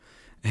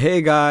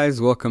Hey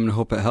guys, welcome to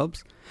Hope It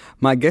Helps.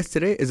 My guest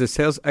today is a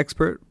sales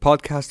expert,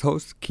 podcast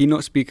host,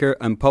 keynote speaker,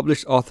 and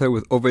published author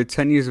with over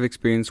 10 years of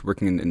experience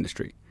working in the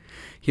industry.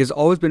 He has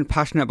always been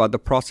passionate about the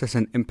process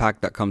and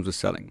impact that comes with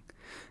selling.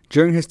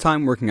 During his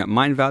time working at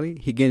Mindvalley,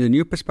 he gained a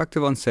new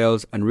perspective on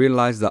sales and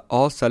realized that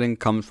all selling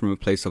comes from a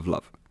place of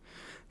love.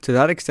 To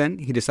that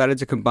extent, he decided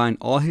to combine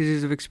all his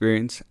years of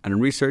experience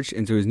and research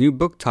into his new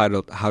book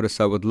titled How to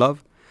Sell with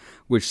Love,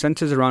 which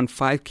centers around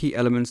 5 key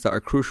elements that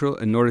are crucial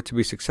in order to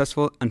be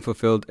successful and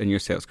fulfilled in your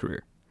sales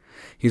career.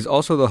 He's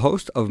also the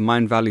host of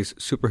Mindvalley's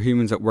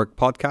Superhumans at Work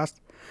podcast,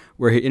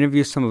 where he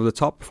interviews some of the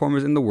top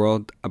performers in the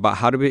world about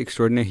how to be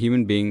extraordinary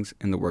human beings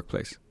in the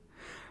workplace.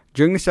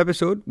 During this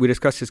episode, we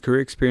discuss his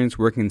career experience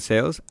working in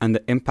sales and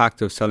the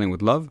impact of selling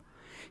with love.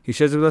 He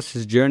shares with us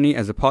his journey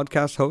as a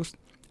podcast host,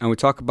 and we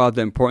talk about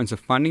the importance of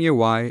finding your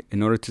why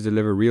in order to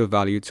deliver real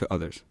value to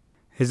others.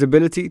 His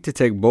ability to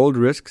take bold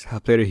risks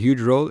have played a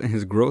huge role in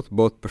his growth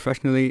both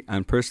professionally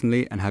and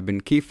personally and have been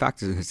key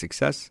factors in his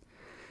success.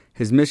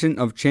 His mission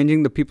of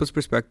changing the people's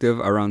perspective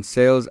around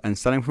sales and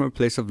selling from a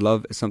place of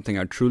love is something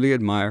I truly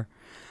admire.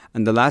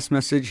 And the last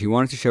message he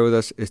wanted to share with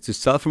us is to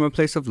sell from a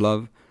place of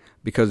love,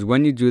 because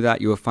when you do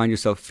that, you will find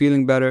yourself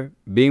feeling better,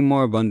 being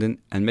more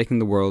abundant, and making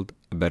the world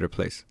a better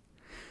place.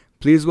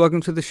 Please welcome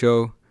to the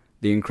show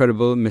the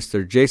incredible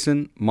Mr.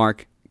 Jason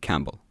Mark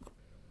Campbell.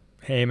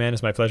 Hey man,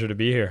 it's my pleasure to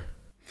be here.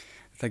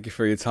 Thank you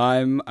for your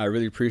time. I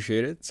really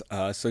appreciate it.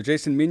 So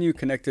Jason, me and you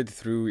connected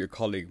through your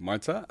colleague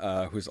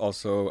Marta, who's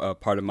also a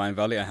part of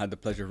Mindvalley. I had the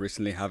pleasure of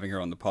recently having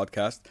her on the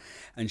podcast.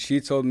 And she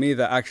told me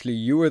that actually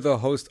you were the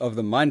host of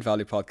the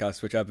Mindvalley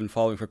podcast, which I've been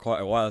following for quite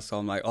a while. So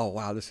I'm like, oh,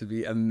 wow, this would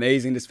be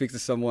amazing to speak to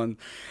someone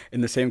in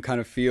the same kind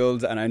of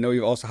field. And I know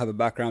you also have a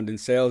background in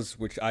sales,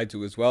 which I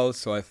do as well.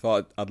 So I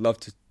thought I'd love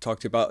to talk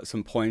to you about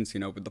some points,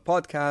 with the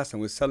podcast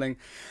and with selling.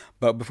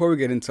 But before we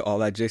get into all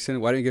that,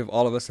 Jason, why don't you give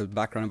all of us a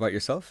background about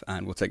yourself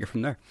and we'll take it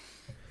from there.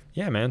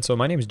 Yeah, man. So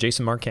my name is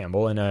Jason Mark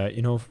Campbell.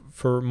 And,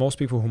 for most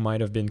people who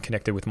might have been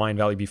connected with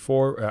Mindvalley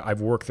before,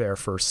 I've worked there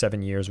for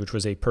 7 years, which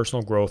was a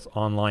personal growth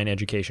online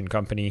education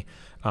company.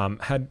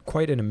 Had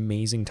quite an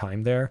amazing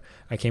time there.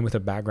 I came with a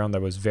background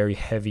that was very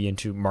heavy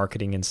into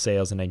marketing and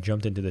sales, and I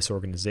jumped into this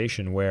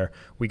organization where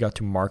we got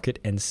to market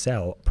and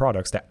sell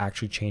products that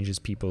actually changes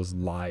people's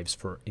lives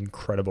for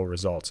incredible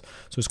results.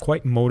 So it's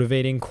quite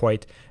motivating,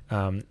 quite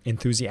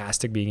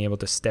enthusiastic being able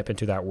to step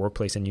into that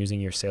workplace and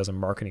using your sales and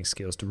marketing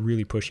skills to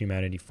really push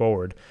humanity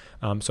forward.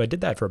 So I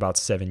did that for about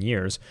 7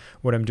 years.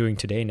 What I'm doing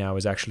today now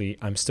is actually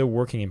I'm still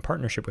working in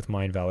partnership with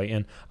Mindvalley,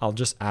 and I'll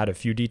just add a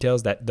few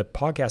details that the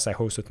podcast I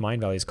host with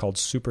Mindvalley is called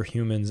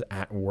Superhumans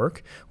at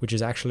Work, which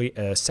is actually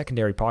a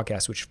secondary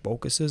podcast which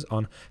focuses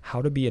on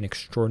how to be an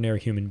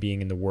extraordinary human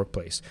being in the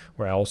workplace,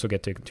 where I also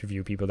get to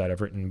interview people that have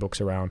written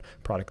books around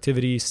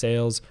productivity,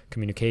 sales,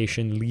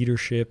 communication,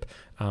 leadership,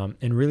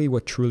 and really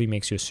what truly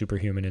makes you a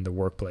superhuman in the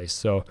workplace.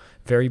 So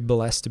very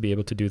blessed to be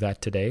able to do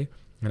that today.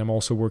 And I'm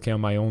also working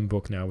on my own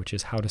book now, which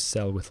is How to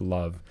Sell with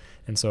Love.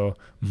 And so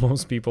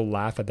most people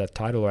laugh at that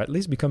title, or at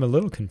least become a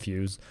little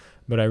confused.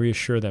 But I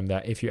reassure them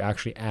that if you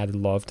actually add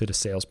love to the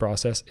sales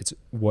process, it's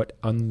what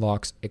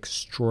unlocks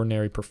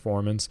extraordinary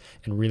performance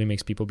and really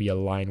makes people be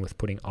aligned with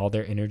putting all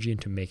their energy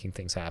into making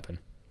things happen.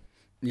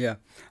 Yeah.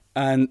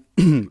 And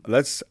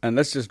let's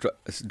just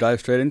dive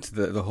straight into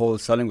the whole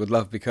selling with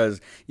love, because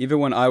even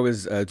when I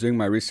was doing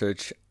my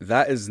research,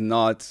 that is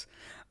not,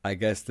 I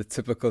guess, the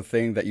typical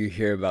thing that you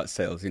hear about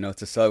sales.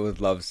 To sell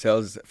with love.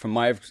 Sales, from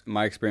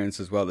my experience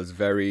as well, is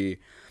very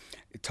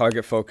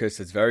target focused.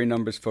 It's very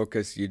numbers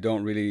focused. You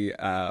don't really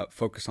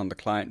focus on the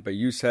client. But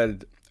you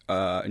said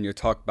in your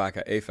talk back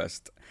at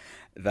A-Fest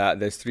that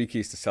there's 3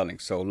 keys to selling.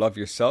 So love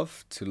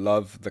yourself, to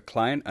love the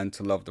client, and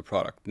to love the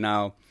product.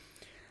 Now,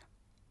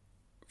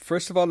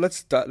 first of all,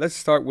 let's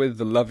start with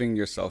the loving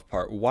yourself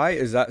part. Why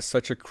is that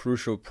such a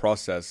crucial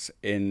process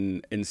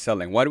in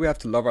selling? Why do we have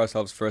to love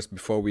ourselves first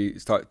before we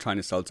start trying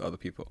to sell to other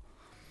people?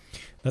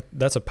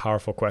 That's a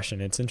powerful question.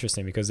 It's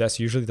interesting because that's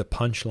usually the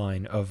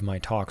punchline of my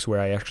talks,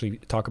 where I actually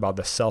talk about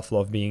the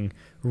self-love being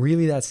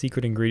really that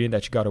secret ingredient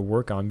that you got to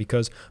work on,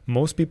 because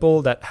most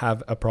people that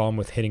have a problem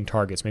with hitting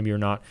targets, maybe you're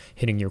not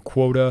hitting your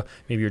quota,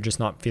 maybe you're just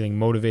not feeling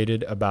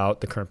motivated about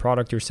the current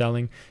product you're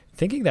selling,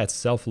 thinking that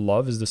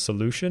self-love is the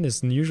solution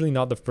is usually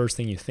not the first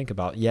thing you think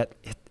about, yet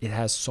it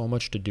has so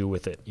much to do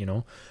with it,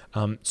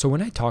 So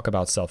when I talk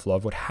about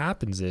self-love, what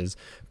happens is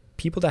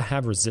people that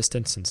have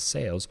resistance in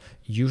sales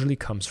usually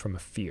comes from a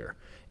fear.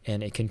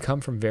 And it can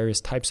come from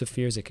various types of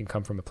fears. It can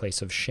come from a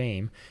place of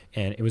shame.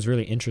 And it was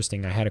really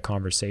interesting. I had a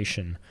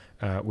conversation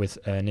with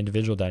an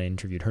individual that I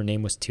interviewed. Her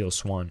name was Teal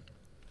Swan.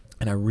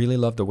 And I really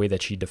love the way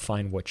that she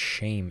defined what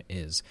shame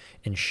is.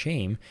 And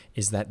shame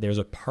is that there's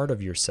a part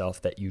of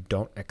yourself that you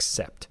don't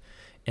accept.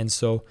 And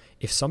so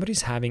if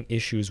somebody's having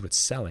issues with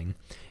selling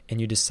and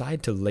you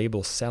decide to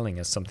label selling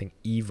as something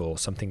evil,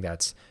 something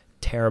that's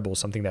terrible,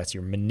 something that's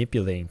you're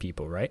manipulating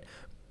people, right?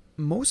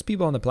 most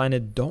people on the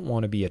planet don't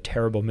want to be a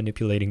terrible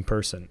manipulating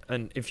person.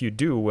 And if you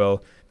do,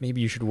 well,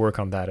 maybe you should work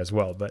on that as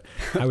well. But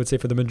I would say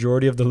for the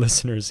majority of the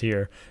listeners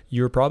here,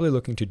 you're probably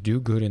looking to do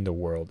good in the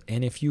world.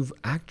 And if you've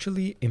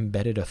actually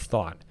embedded a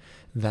thought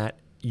that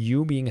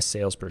you being a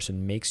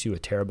salesperson makes you a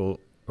terrible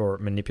or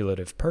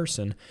manipulative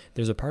person,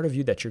 there's a part of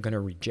you that you're going to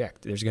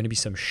reject. There's going to be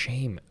some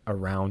shame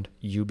around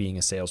you being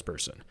a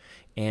salesperson.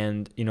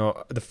 And,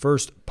 the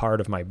first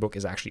part of my book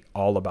is actually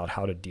all about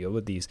how to deal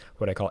with these,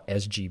 what I call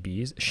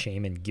SGBs,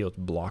 shame and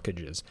guilt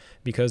blockages.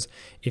 Because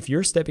if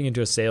you're stepping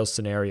into a sales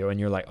scenario and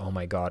you're like, oh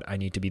my God, I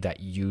need to be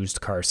that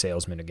used car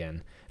salesman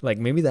again. Like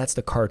maybe that's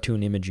the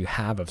cartoon image you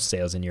have of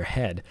sales in your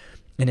head.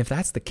 And if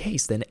that's the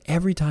case, then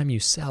every time you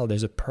sell,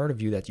 there's a part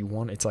of you that you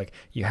want. It's like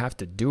you have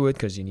to do it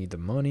because you need the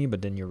money,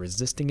 but then you're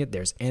resisting it.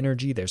 There's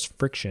energy, there's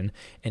friction,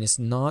 and it's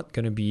not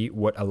going to be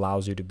what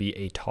allows you to be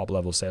a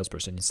top-level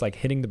salesperson. It's like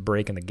hitting the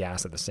brake and the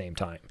gas at the same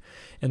time.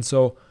 And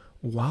so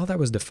while that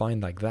was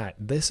defined like that,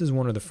 this is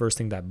one of the first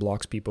things that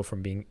blocks people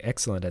from being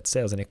excellent at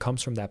sales, and it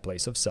comes from that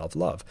place of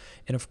self-love.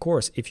 And of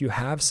course, if you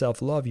have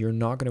self-love, you're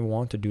not going to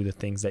want to do the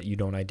things that you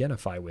don't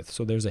identify with.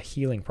 So there's a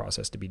healing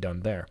process to be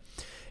done there.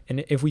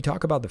 And if we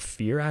talk about the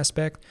fear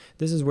aspect,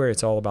 this is where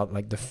it's all about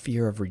like the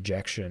fear of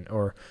rejection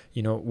or,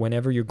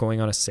 whenever you're going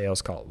on a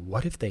sales call,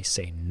 what if they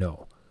say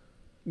no?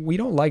 We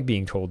don't like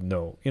being told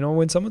no.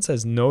 When someone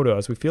says no to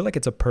us, we feel like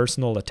it's a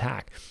personal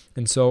attack.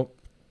 And so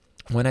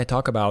when I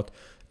talk about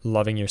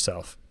loving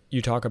yourself,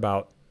 you talk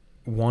about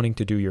wanting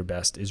to do your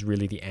best is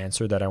really the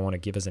answer that I want to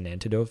give as an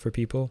antidote for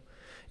people,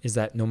 is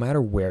that no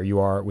matter where you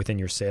are within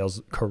your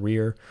sales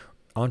career,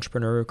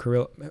 entrepreneurial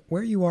career,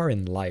 where you are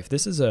in life,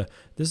 this is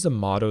a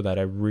motto that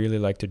I really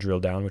like to drill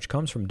down, which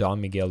comes from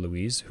Don Miguel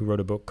Ruiz, who wrote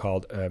a book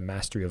called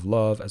Mastery of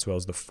Love, as well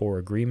as the 4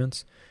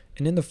 Agreements.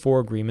 And in the 4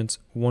 agreements,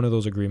 one of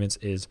those agreements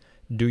is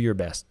do your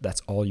best.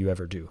 That's all you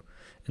ever do.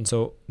 And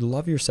so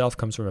love yourself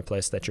comes from a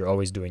place that you're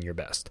always doing your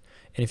best.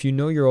 And if you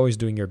know you're always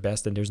doing your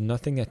best, then there's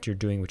nothing that you're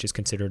doing which is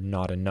considered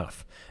not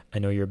enough. I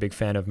know you're a big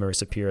fan of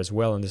Marissa Peer as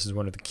well, and this is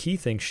one of the key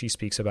things she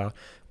speaks about.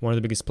 One of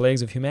the biggest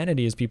plagues of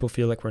humanity is people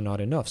feel like we're not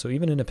enough. So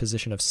even in a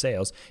position of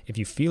sales, if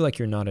you feel like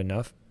you're not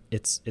enough,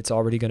 it's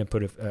already going to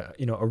put a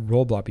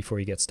roadblock before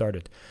you get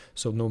started.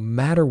 So no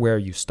matter where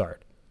you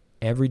start,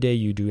 every day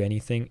you do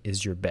anything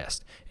is your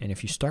best. And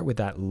if you start with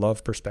that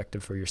love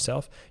perspective for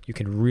yourself, you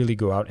can really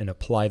go out and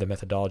apply the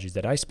methodologies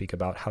that I speak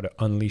about, how to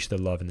unleash the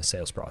love in the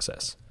sales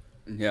process.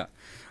 Yeah,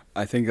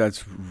 I think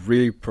that's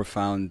really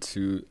profound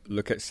to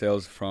look at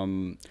sales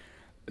from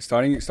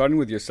starting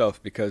with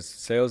yourself, because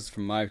sales,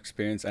 from my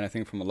experience, and I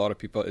think from a lot of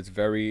people, it's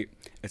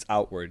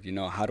outward.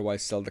 How do I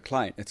sell the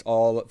client? It's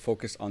all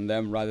focused on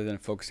them rather than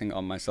focusing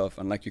on myself.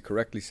 And like you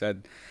correctly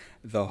said,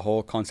 the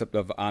whole concept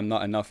of I'm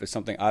not enough is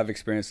something I've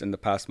experienced in the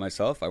past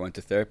myself. I went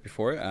to therapy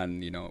for it,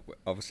 and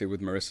obviously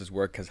with Marissa's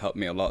work has helped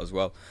me a lot as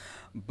well.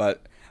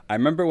 But I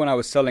remember when I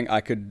was selling, I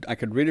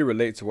could really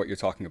relate to what you're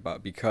talking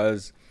about,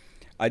 because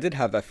I did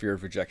have that fear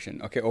of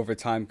rejection. Okay, over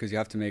time, because you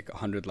have to make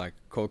 100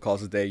 cold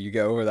calls a day, you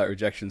get over that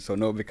rejection. So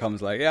no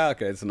becomes like, yeah,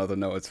 okay, it's another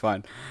no, it's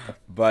fine.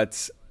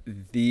 But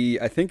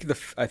I think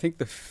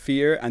the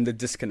fear and the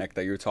disconnect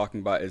that you're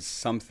talking about is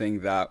something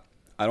that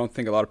I don't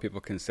think a lot of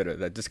people consider.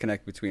 That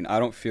disconnect between I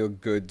don't feel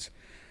good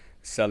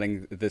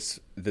selling this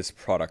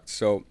product.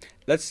 So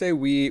let's say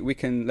we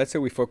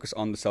focus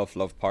on the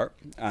self-love part,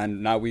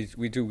 and now we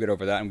do get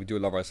over that, and we do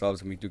love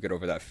ourselves, and we do get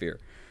over that fear.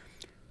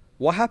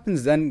 What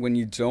happens then when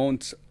you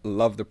don't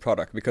love the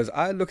product? Because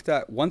I looked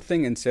at one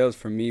thing in sales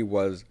for me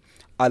was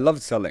I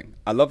loved selling.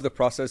 I love the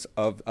process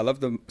I love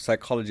the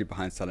psychology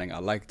behind selling. I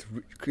liked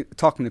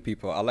talking to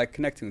people. I like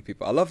connecting with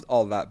people. I loved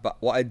all that. But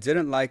what I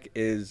didn't like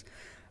is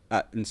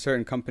in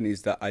certain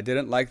companies that I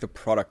didn't like the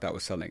product I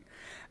was selling.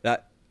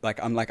 That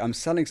I'm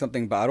selling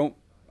something, but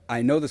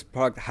I know this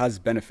product has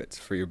benefits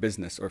for your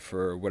business or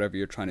for whatever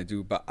you're trying to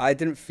do, but I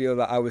didn't feel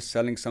that I was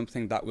selling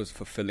something that was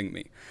fulfilling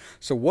me.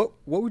 So what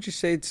would you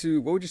say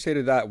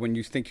to that when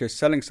you think you're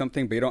selling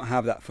something but you don't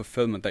have that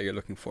fulfillment that you're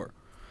looking for?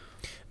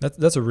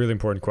 That's a really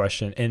important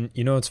question. And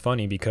it's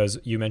funny because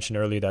you mentioned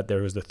earlier that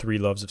there was the 3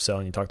 loves of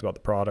selling. You talked about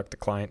the product, the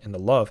client, and the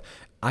love.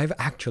 I've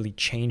actually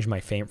changed my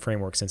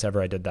framework since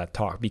ever I did that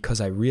talk, because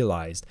I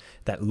realized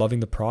that loving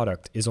the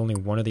product is only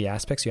one of the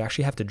aspects. You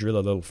actually have to drill a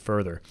little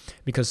further,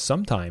 because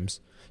sometimes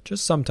you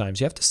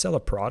have to sell a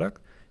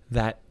product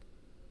that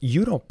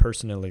you don't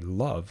personally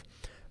love,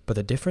 but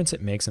the difference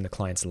it makes in the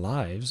client's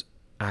lives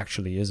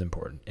actually is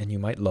important, and you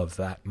might love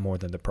that more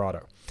than the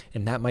product.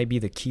 And that might be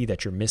the key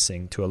that you're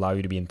missing to allow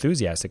you to be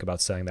enthusiastic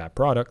about selling that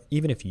product,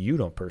 even if you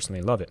don't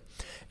personally love it.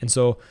 And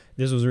so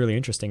this was really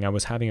interesting. I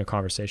was having a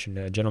conversation,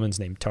 a gentleman's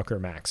named Tucker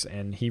Max,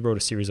 and he wrote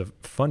a series of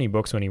funny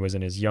books when he was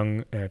in his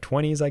young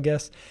 20s, I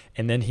guess.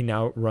 And then he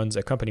now runs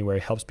a company where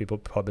he helps people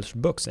publish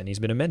books, and he's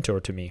been a mentor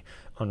to me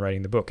on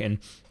writing the book. And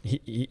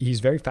he's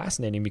very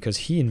fascinating because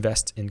he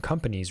invests in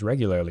companies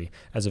regularly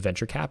as a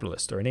venture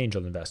capitalist or an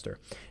angel investor.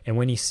 And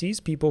when he sees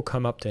people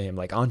come up up to him,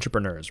 like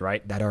entrepreneurs,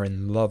 right, that are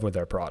in love with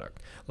their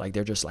product. Like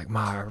they're just like,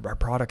 our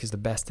product is the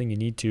best thing. You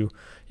need to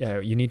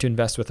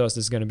invest with us.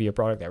 This is going to be a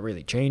product that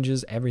really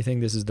changes everything.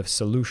 This is the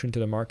solution to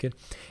the market.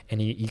 And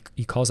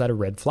he calls that a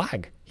red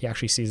flag. He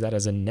actually sees that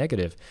as a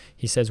negative.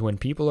 He says when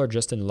people are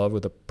just in love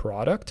with a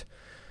product,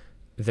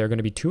 they're going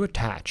to be too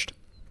attached.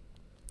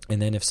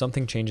 And then if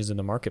something changes in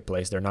the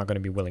marketplace, they're not going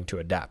to be willing to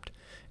adapt.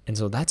 And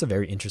so that's a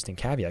very interesting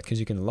caveat, because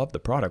you can love the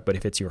product, but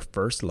if it's your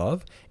first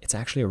love, it's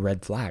actually a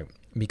red flag,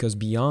 because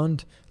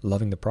beyond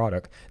loving the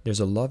product, there's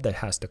a love that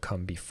has to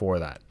come before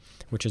that,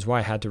 which is why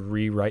I had to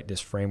rewrite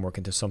this framework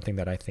into something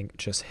that I think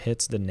just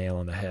hits the nail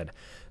on the head.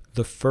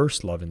 The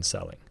first love in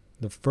selling,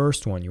 the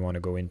first one you want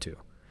to go into,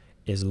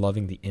 is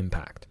loving the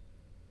impact.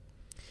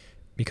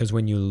 Because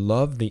when you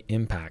love the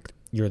impact,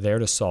 you're there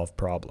to solve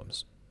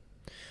problems.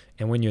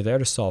 And when you're there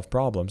to solve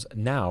problems,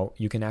 now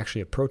you can actually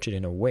approach it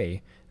in a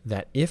way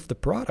that if the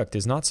product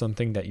is not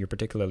something that you're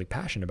particularly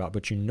passionate about,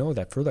 but you know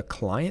that for the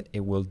client,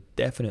 it will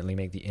definitely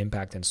make the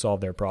impact and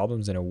solve their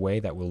problems in a way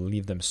that will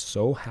leave them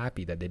so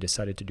happy that they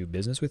decided to do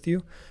business with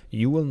you,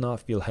 you will not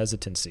feel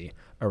hesitancy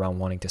around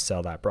wanting to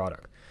sell that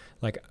product.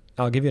 Like,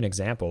 I'll give you an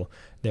example.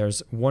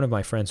 There's one of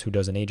my friends who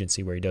does an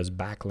agency where he does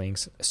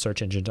backlinks,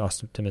 search engine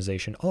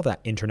optimization, all of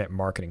that internet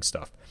marketing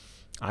stuff.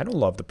 I don't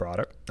love the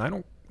product. I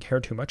don't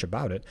care too much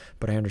about it,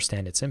 but I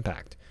understand its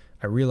impact.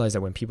 I realize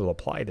that when people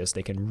apply this,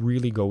 they can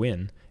really go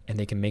in and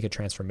they can make a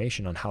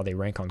transformation on how they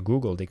rank on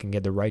Google. They can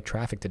get the right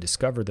traffic to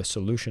discover the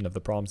solution of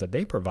the problems that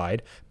they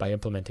provide by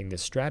implementing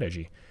this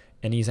strategy.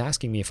 And he's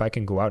asking me if I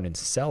can go out and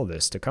sell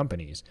this to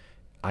companies.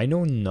 I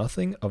know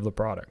nothing of the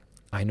product.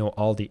 I know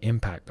all the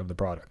impact of the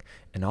product.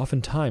 And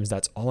oftentimes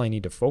that's all I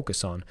need to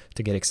focus on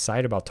to get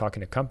excited about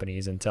talking to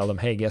companies and tell them,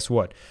 hey, guess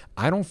what?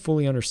 I don't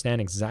fully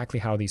understand exactly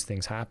how these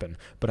things happen,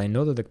 but I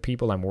know that the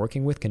people I'm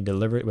working with can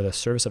deliver it with a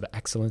service of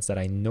excellence that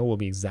I know will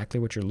be exactly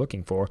what you're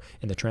looking for.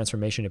 And the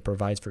transformation it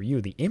provides for you,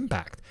 the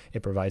impact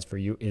it provides for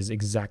you, is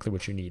exactly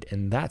what you need.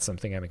 And that's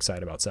something I'm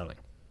excited about selling.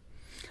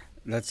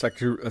 That's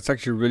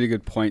actually a really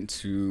good point,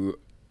 to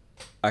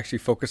actually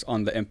focus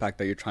on the impact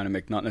that you're trying to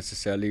make, not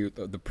necessarily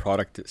the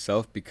product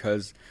itself,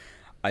 because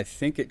I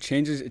think it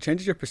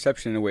changes your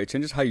perception in a way. It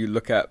changes how you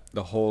look at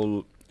the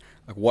whole,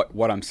 like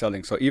what I'm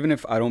selling. So even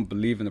if I don't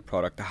believe in the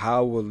product,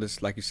 how will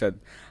this, like you said,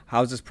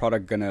 how is this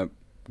product going to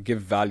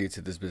give value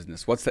to this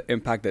business? What's the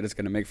impact that it's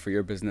going to make for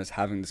your business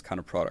having this kind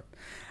of product?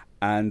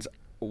 And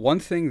one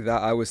thing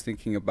that I was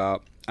thinking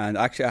about, and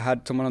actually I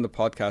had someone on the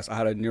podcast, I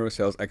had a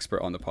neurosales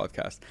expert on the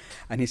podcast,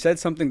 and he said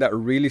something that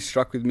really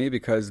struck with me,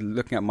 because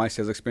looking at my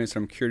sales experience,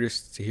 I'm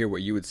curious to hear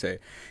what you would say.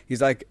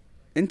 He's like,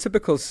 in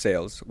typical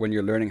sales, when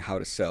you're learning how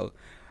to sell,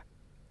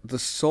 the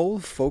sole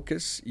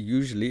focus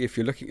usually, if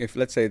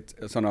let's say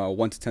it's on a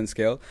 1 to 10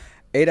 scale,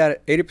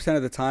 80%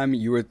 of the time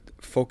you were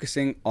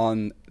focusing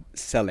on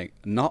selling,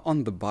 not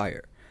on the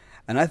buyer.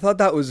 And I thought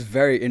that was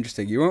very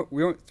interesting.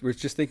 We were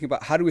just thinking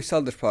about, how do we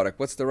sell this product?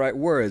 What's the right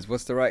words?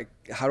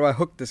 How do I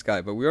hook this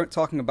guy? But we weren't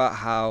talking about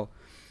how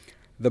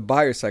the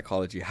buyer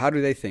psychology, how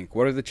do they think?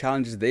 What are the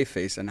challenges they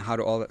face, and how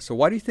do all that? So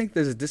why do you think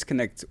there's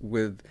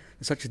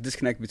such a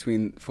disconnect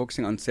between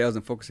focusing on sales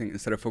and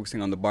instead of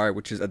focusing on the buyer,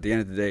 which is at the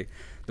end of the day,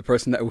 the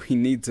person that we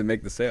need to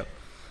make the sale?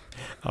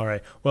 All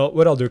right. Well,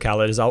 what I'll do,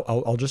 Khaled, is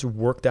I'll just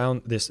work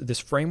down this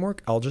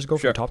framework. I'll just go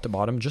from top to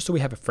bottom, just so we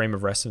have a frame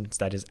of reference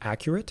that is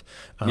accurate.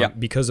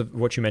 Because of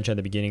what you mentioned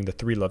at the beginning, the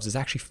 3 loves is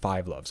actually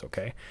 5 loves.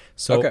 Okay.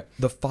 So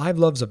the 5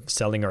 loves of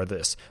selling are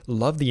this: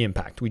 love the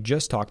impact. We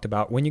just talked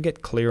about when you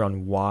get clear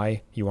on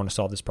why you want to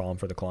solve this problem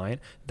for the client,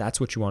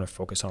 that's what you want to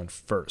focus on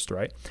first,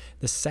 right?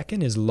 The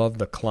second is love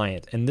the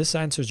client. And this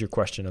answers your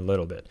question a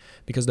little bit,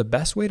 because the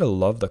best way to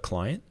love the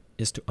client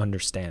is to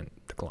understand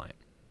the client.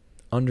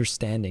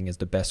 Understanding is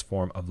the best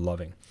form of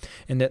loving.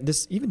 And that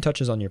this even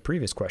touches on your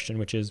previous question,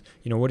 which is,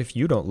 what if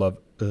you don't love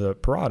the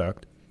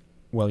product?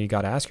 Well, you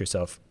got to ask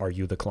yourself, are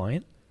you the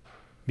client?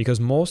 Because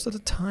most of the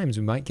times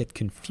we might get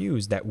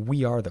confused that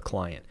we are the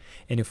client.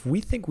 And if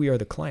we think we are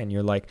the client,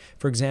 you're like,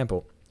 for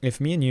example, if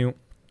me and you,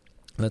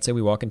 let's say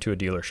we walk into a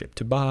dealership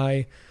to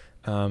buy,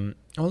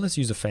 let's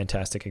use a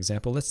fantastic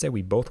example. Let's say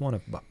we both want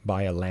to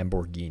buy a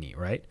Lamborghini,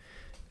 right?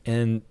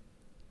 And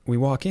we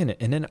walk in,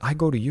 and then I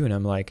go to you and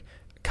I'm like,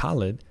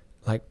 Khaled,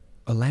 like,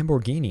 a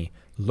Lamborghini,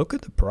 look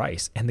at the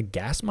price, and the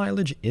gas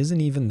mileage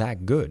isn't even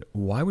that good.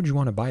 Why would you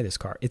want to buy this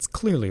car? It's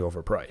clearly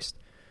overpriced.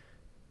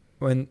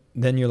 Then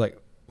you're like,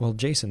 well,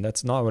 Jason,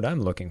 that's not what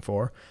I'm looking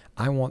for.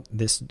 I want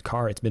this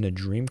car. It's been a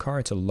dream car.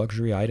 It's a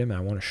luxury item.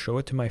 I want to show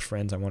it to my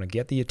friends. I want to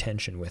get the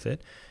attention with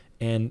it.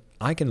 And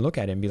I can look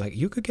at it and be like,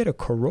 you could get a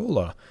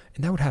Corolla,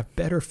 and that would have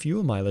better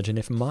fuel mileage. And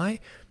if my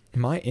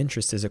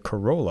interest is a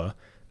Corolla,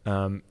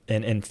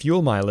 and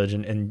fuel mileage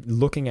and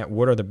looking at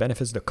what are the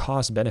benefits, the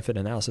cost benefit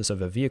analysis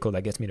of a vehicle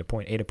that gets me to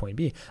point A to point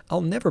B,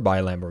 I'll never buy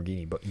a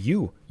Lamborghini. But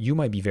you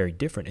might be very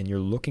different, and you're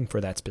looking for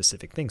that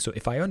specific thing. So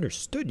if I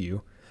understood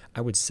you,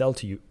 I would sell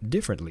to you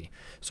differently.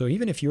 So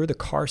even if you're the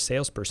car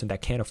salesperson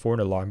that can't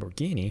afford a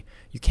Lamborghini,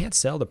 you can't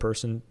sell the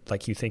person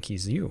like you think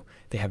he's you.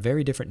 They have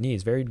very different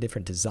needs, very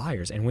different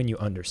desires. And when you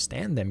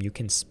understand them, you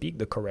can speak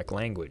the correct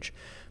language.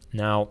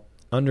 Now,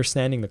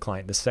 understanding the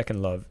client, the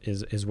second love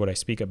is what I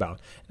speak about.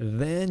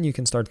 Then you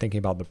can start thinking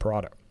about the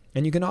product.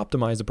 And you can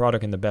optimize the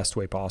product in the best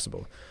way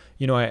possible.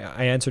 You know,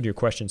 I answered your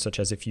question such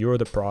as if you're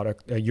the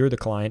product, you're the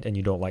client and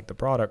you don't like the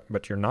product,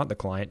 but you're not the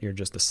client, you're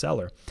just the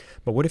seller.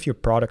 But what if your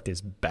product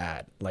is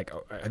bad? Like,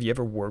 have you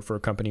ever worked for a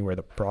company where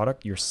the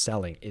product you're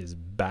selling is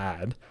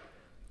bad?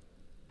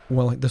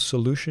 Well, the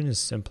solution is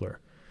simpler.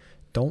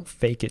 Don't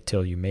fake it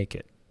till you make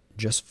it.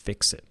 Just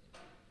fix it.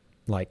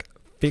 Like,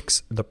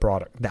 fix the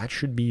product. That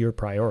should be your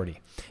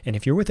priority. And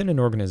if you're within an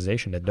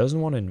organization that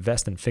doesn't want to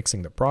invest in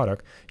fixing the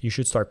product, you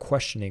should start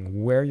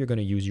questioning where you're going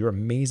to use your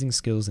amazing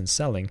skills in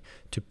selling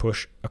to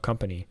push a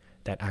company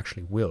that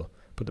actually will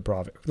put the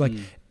product. Like,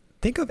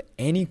 think of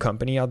any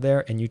company out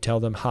there and you tell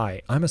them,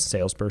 hi, I'm a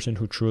salesperson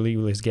who truly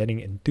is getting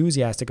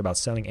enthusiastic about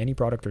selling any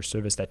product or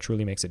service that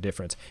truly makes a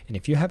difference. And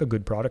if you have a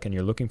good product and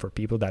you're looking for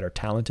people that are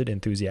talented,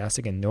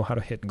 enthusiastic, and know how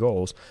to hit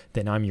goals,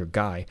 then I'm your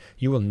guy.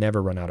 You will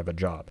never run out of a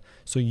job.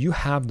 So you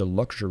have the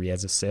luxury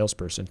as a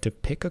salesperson to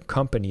pick a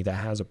company that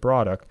has a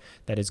product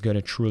that is going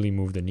to truly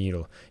move the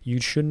needle.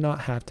 You should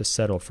not have to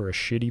settle for a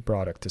shitty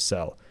product to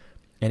sell.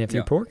 And if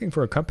you're working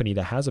for a company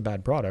that has a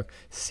bad product,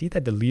 see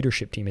that the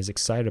leadership team is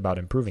excited about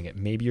improving it.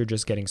 Maybe you're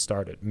just getting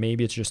started.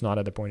 Maybe it's just not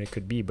at the point it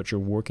could be, but you're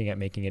working at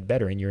making it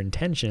better and your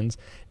intentions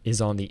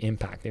is on the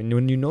impact. And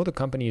when you know the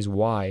company's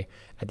why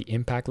at the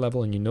impact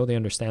level and you know they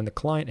understand the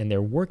client and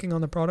they're working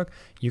on the product,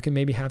 you can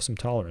maybe have some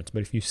tolerance.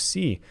 But if you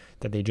see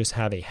that they just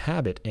have a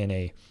habit and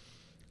a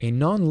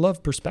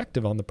non-love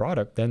perspective on the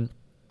product, then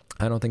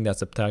I don't think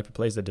that's the type of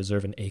place that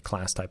deserve an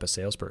A-class type of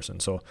salesperson.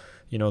 So,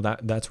 you know,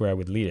 that's where I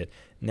would lead it.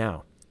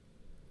 Now,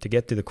 to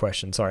get to the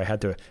question, sorry, I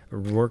had to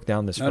work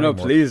down this framework.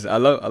 No, please. I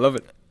love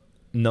it.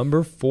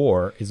 Number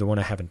 4 is the one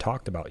I haven't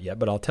talked about yet,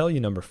 but I'll tell you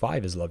number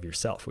 5 is love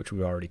yourself, which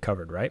we already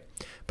covered, right?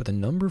 But the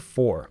number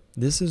 4,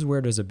 this is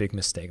where there's a big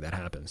mistake that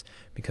happens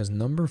because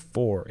number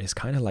 4 is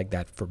kind of like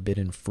that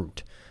forbidden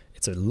fruit.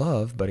 It's a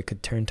love, but it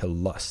could turn to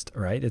lust,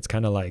 right? It's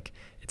kind of like,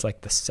 it's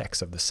like the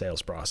sex of the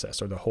sales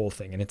process or the whole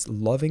thing. And it's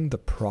loving the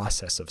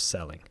process of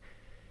selling.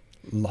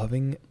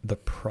 Loving the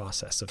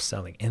process of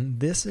selling. And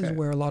this is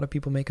where a lot of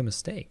people make a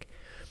mistake.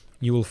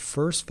 You will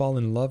first fall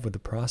in love with the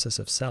process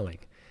of selling.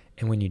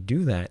 And when you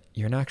do that,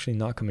 you're actually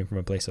not coming from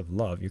a place of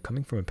love. You're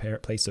coming from a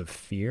place of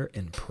fear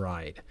and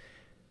pride.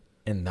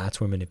 And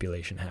that's where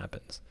manipulation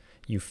happens.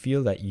 You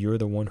feel that you're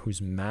the one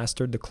who's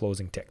mastered the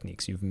closing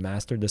techniques. You've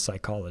mastered the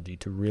psychology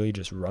to really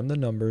just run the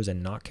numbers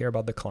and not care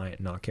about the client,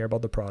 not care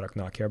about the product,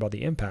 not care about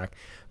the impact.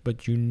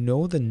 But you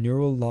know the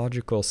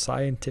neurological,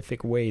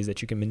 scientific ways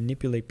that you can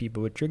manipulate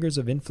people with triggers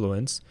of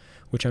influence,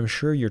 which I'm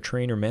sure your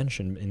trainer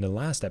mentioned in the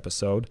last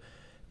episode,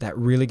 that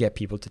really get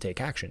people to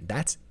take action.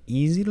 That's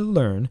easy to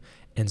learn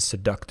and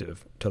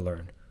seductive to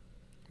learn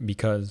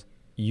because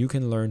you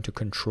can learn to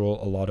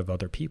control a lot of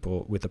other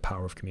people with the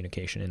power of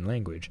communication and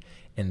language.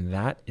 And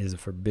that is a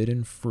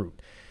forbidden fruit.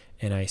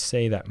 And I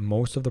say that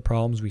most of the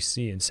problems we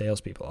see in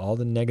salespeople, all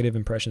the negative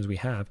impressions we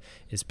have,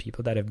 is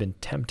people that have been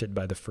tempted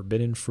by the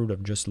forbidden fruit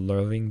of just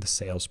loving the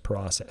sales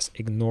process,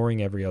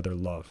 ignoring every other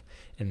love.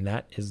 And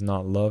that is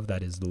not love,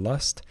 that is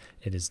lust.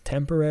 It is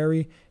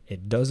temporary.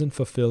 It doesn't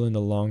fulfill in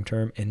the long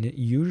term, and it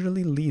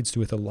usually leads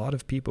with a lot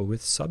of people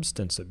with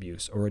substance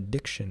abuse or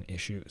addiction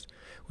issues,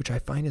 which I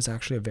find is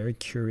actually a very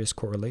curious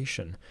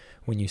correlation.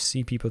 When you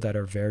see people that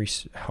are very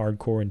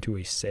hardcore into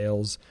a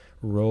sales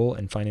role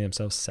and finding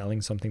themselves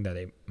selling something that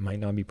they might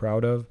not be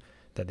proud of,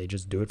 that they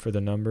just do it for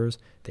the numbers,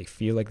 they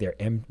feel like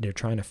they're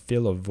trying to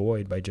fill a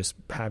void by just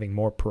having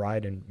more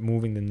pride and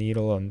moving the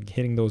needle and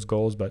hitting those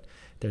goals, but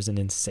there's an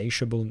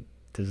insatiable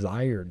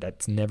desire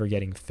that's never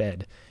getting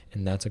fed.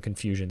 And that's a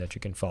confusion that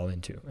you can fall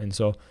into. And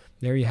so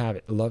there you have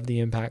it. Love the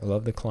impact,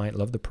 love the client,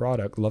 love the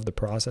product, love the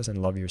process,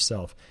 and love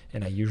yourself.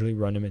 And I usually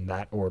run them in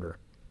that order.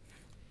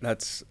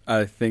 That's,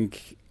 I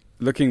think,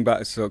 looking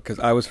back, so because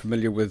I was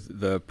familiar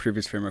with the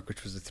previous framework,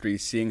 which was the 3,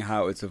 seeing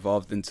how it's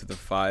evolved into the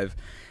 5.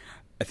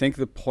 I think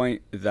the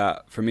point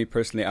that, for me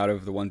personally, out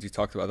of the ones you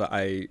talked about, that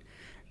I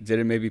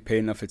didn't maybe pay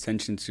enough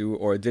attention to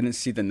or didn't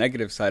see the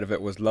negative side of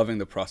it was loving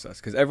the process.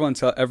 Because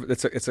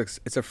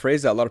it's a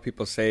phrase that a lot of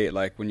people say,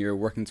 like when you're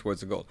working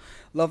towards a goal,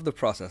 love the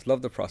process.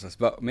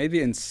 But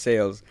maybe in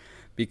sales,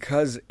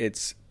 because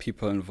it's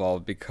people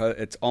involved, because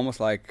it's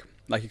almost like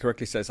you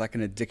correctly said, it's like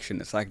an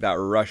addiction. It's like that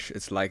rush.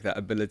 It's like that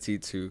ability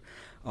to,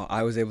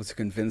 I was able to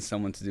convince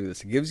someone to do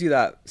this. It gives you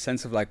that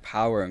sense of like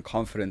power and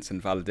confidence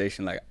and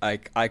validation.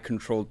 Like I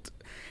controlled,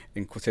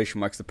 in quotation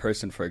marks, the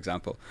person, for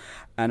example.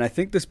 And I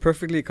think this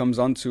perfectly comes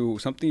on to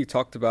something you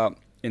talked about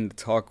in the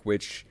talk,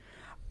 which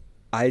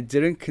I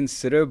didn't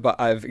consider, but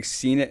I've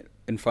seen it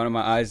in front of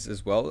my eyes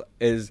as well,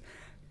 is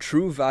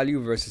true value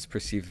versus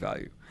perceived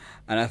value.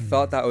 And I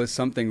thought that was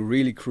something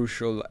really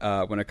crucial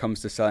when it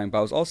comes to selling. But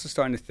I was also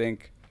starting to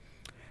think,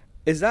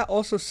 is that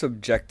also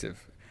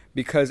subjective?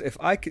 Because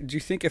do you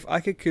think if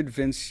I could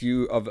convince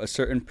you of a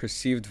certain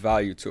perceived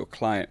value to a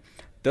client,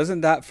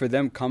 doesn't that for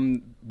them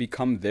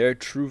become their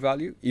true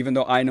value, even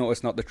though I know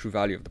it's not the true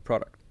value of the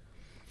product?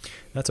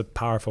 That's a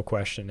powerful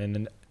question.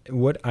 And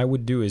what I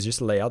would do is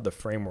just lay out the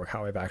framework,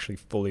 how I've actually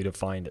fully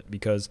defined it.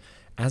 Because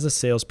as a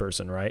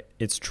salesperson, right,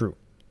 it's true.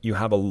 You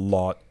have a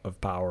lot of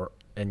power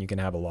and you can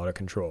have a lot of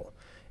control.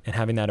 And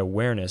having that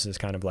awareness is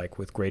kind of like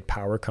with great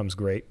power comes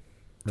great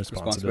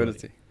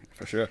responsibility.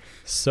 For sure.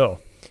 So,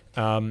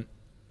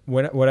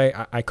 what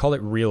I call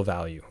it real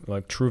value,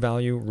 like true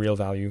value, real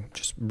value,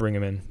 just bring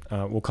them in.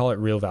 We'll call it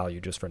real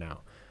value just for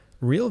now.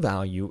 Real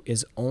value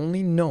is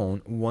only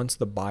known once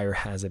the buyer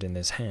has it in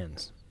his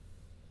hands,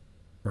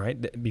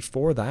 right?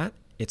 Before that,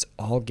 it's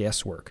all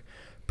guesswork.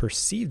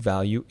 Perceived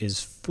value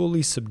is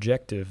fully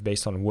subjective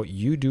based on what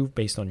you do,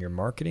 based on your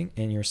marketing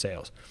and your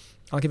sales.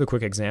 I'll give a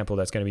quick example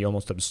that's going to be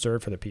almost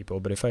absurd for the people,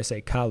 but if I say,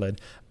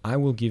 Khaled, I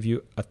will give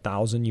you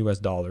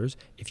 $1,000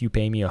 if you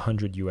pay me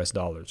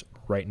 $100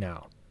 right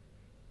now.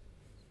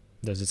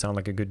 Does it sound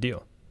like a good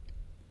deal?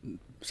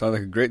 Sounds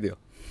like a great deal.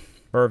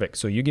 Perfect.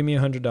 So you give me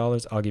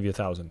 $100, I'll give you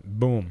 $1,000.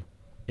 Boom.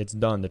 It's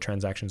done. The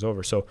transaction's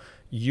over. So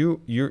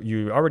you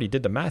already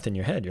did the math in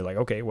your head. You're like,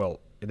 okay,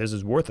 well, this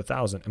is worth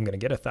 $1,000. I'm going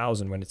to get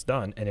 $1,000 when it's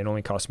done, and it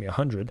only cost me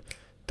 $100.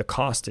 The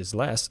cost is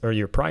less, or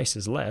your price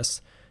is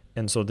less.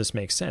 And so this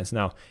makes sense.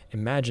 Now,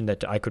 imagine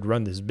that I could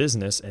run this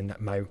business, and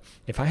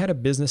if I had a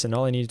business and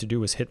all I needed to do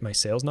was hit my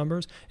sales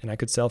numbers, and I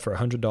could sell for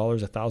 $100,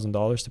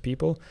 $1,000 to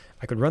people,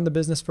 I could run the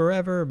business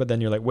forever. But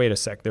then you're like, wait a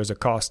sec, there's a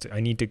cost.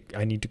 I need to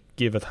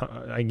give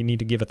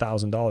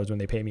 $1,000 when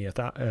they pay me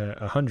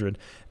 $100.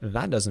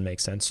 That doesn't make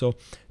sense. So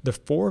the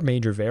four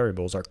major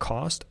variables are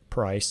cost,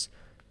 price,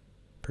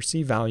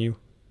 perceived value,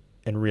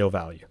 and real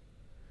value.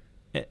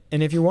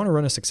 And if you want to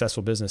run a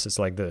successful business, it's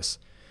like this.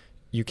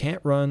 You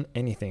can't run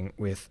anything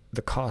with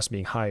the cost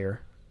being higher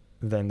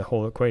than the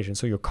whole equation.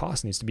 So your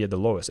cost needs to be at the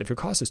lowest. If your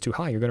cost is too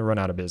high, you're going to run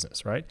out of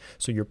business, right?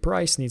 So your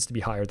price needs to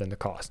be higher than the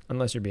cost,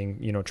 unless you're being,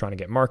 trying to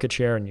get market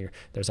share, and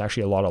there's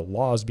actually a lot of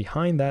laws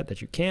behind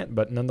that you can't.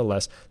 But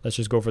nonetheless, let's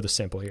just go for the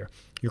simple here.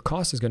 Your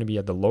cost is going to be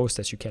at the lowest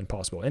as you can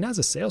possible. And as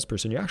a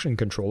salesperson, you're actually in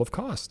control of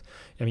cost.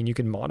 I mean, you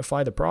can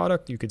modify the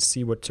product. You could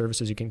see what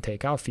services you can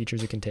take out,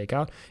 features you can take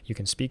out. You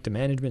can speak to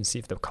management and see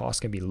if the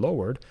cost can be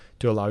lowered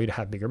to allow you to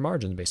have bigger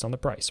margins based on the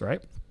price,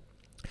 right?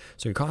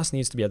 So your cost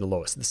needs to be at the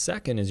lowest. The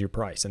second is your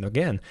price. And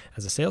again,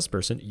 as a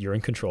salesperson, you're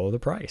in control of the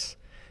price.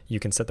 You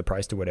can set the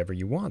price to whatever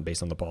you want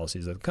based on the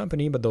policies of the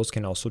company, but those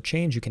can also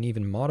change. You can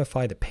even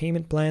modify the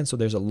payment plan. So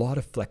there's a lot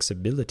of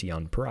flexibility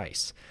on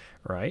price,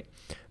 right?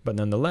 But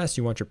nonetheless,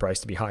 you want your price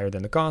to be higher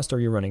than the cost, or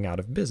you're running out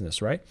of business,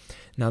 right?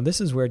 Now,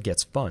 this is where it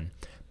gets fun.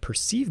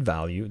 Perceived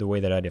value, the way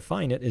that I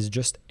define it, is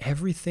just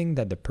everything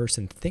that the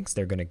person thinks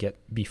they're going to get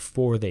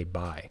before they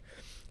buy.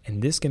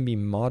 And this can be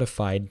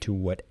modified to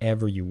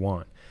whatever you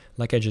want.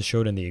 Like I just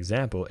showed in the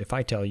example, if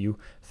I tell you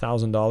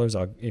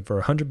 $1,000,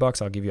 for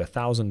 $100, I'll give you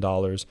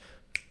 $1,000.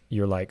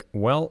 You're like,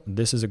 well,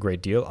 this is a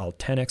great deal. I'll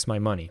 10x my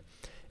money.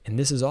 And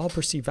this is all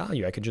perceived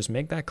value. I could just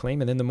make that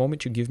claim, and then the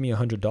moment you give me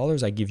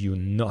 $100, I give you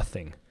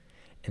nothing.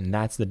 And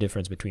that's the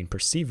difference between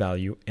perceived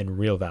value and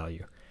real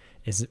value.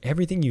 Is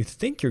everything you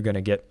think you're going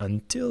to get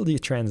until the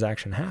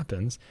transaction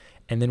happens,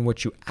 and then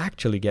what you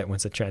actually get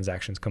once the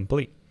transaction's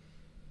complete.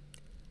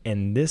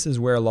 And this is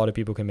where a lot of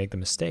people can make the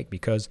mistake,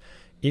 because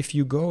if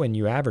you go and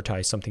you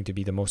advertise something to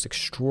be the most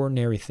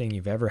extraordinary thing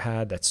you've ever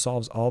had that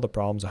solves all the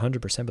problems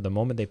 100%, but the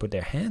moment they put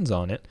their hands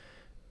on it,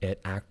 it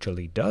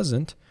actually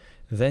doesn't,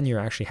 then you're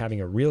actually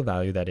having a real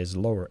value that is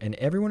lower. And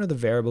every one of the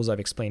variables I've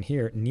explained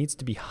here needs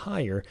to be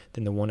higher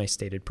than the one I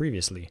stated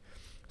previously.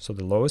 So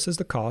the lowest is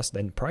the cost,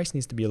 then price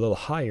needs to be a little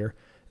higher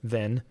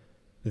than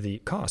the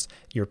cost.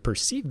 Your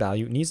perceived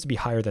value needs to be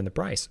higher than the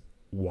price.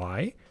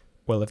 Why?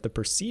 Well, if the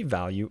perceived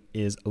value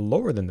is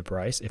lower than the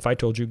price, if I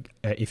told you,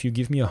 if you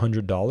give me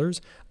 $100,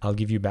 I'll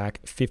give you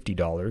back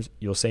 $50,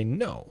 you'll say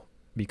no,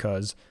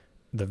 because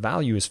the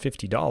value is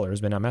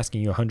 $50, but I'm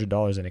asking you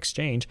 $100 in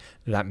exchange.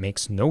 That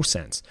makes no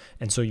sense.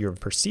 And so your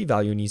perceived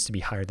value needs to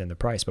be higher than the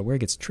price. But where it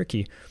gets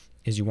tricky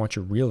is you want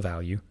your real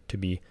value to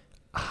be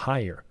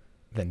higher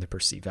than the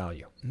perceived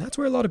value. And that's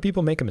where a lot of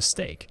people make a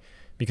mistake.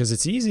 Because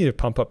it's easy to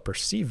pump up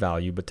perceived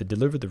value, but to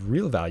deliver the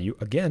real value,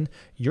 again,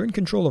 you're in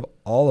control of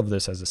all of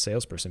this as a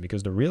salesperson,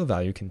 because the real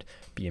value can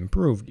be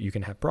improved. You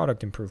can have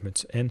product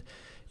improvements. And,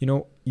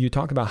 you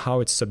talk about how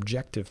it's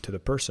subjective to the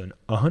person,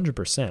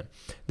 100%.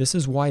 This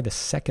is why the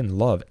second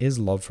love is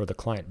love for the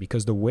client,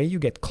 because the way you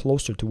get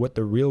closer to what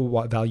the real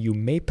value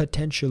may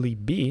potentially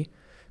be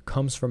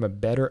comes from a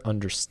better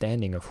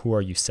understanding of who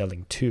are you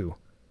selling to.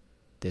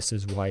 This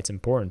is why it's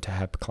important to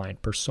have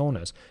client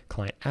personas,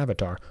 client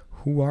avatar.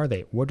 Who are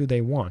they? What do they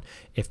want?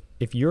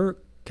 If you're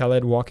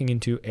Khaled walking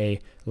into a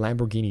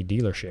Lamborghini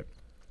dealership,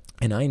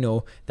 and I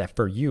know that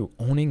for you,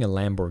 owning a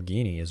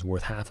Lamborghini is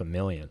worth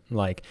 $500,000.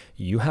 Like,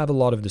 you have a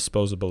lot of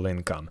disposable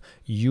income.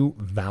 You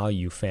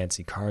value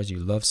fancy cars. You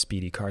love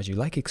speedy cars. You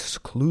like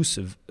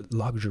exclusive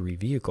luxury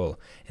vehicle,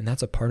 and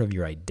that's a part of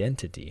your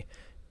identity.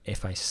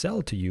 If I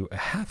sell to you a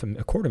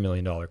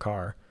 $250,000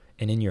 car,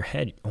 and in your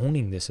head,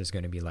 owning this is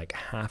going to be like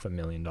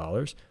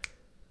 $500,000,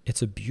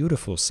 it's a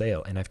beautiful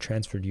sale, and I've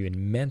transferred you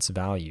immense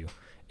value,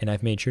 and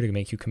I've made sure to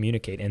make you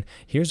communicate. And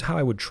here's how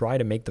I would try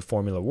to make the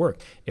formula work.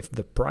 If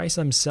the price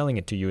I'm selling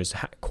it to you is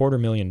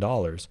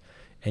 $250,000,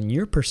 and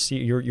your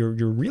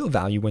real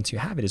value once you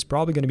have it is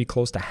probably going to be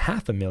close to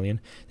 $500,000.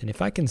 And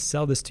if I can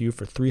sell this to you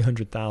for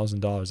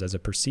 $300,000 as a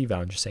perceived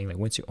value, just saying like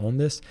once you own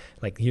this,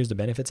 like here's the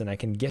benefits, and I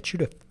can get you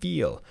to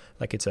feel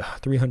like it's a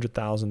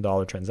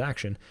 $300,000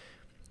 transaction.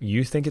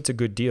 You think it's a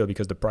good deal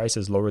because the price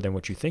is lower than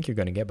what you think you're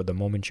going to get, but the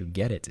moment you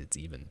get it, it's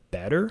even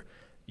better.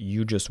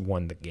 You just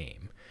won the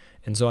game.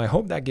 And so I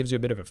hope that gives you a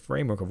bit of a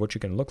framework of what you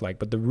can look like.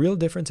 But the real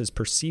difference is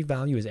perceived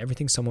value is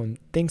everything someone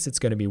thinks it's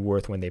going to be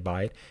worth when they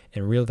buy it.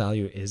 And real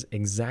value is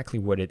exactly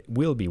what it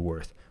will be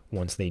worth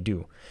once they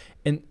do.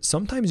 And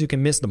sometimes you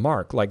can miss the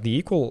mark. Like the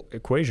equal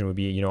equation would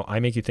be, I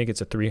make you think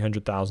it's a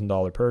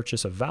 $300,000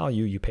 purchase of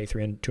value. You pay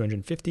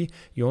 $250,000.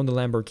 You own the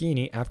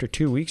Lamborghini. After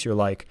 2 weeks, you're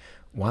like,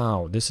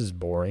 wow, this is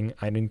boring.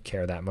 I didn't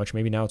care that much.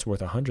 Maybe now it's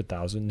worth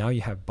 $100,000. Now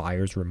you have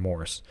buyer's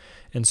remorse.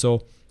 And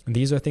so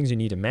these are things you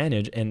need to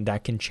manage, and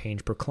that can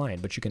change per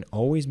client. But you can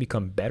always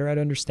become better at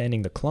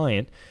understanding the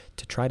client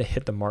to try to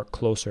hit the mark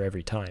closer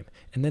every time,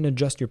 and then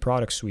adjust your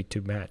product suite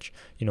to match.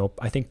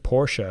 I think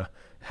Porsche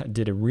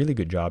did a really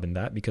good job in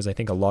that, because I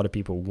think a lot of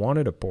people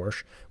wanted a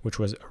Porsche, which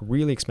was a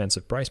really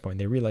expensive price point.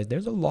 They realized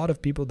there's a lot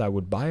of people that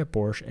would buy a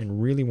Porsche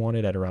and really want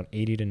it at around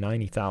 $80,000 to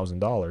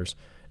 $90,000.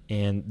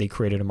 And they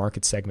created a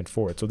market segment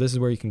for it. So this is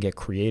where you can get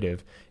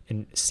creative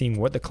in seeing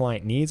what the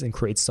client needs and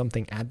create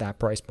something at that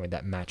price point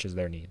that matches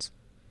their needs.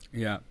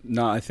 Yeah,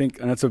 no, I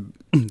think, and that's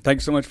thank you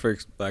so much for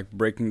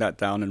breaking that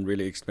down and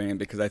really explaining,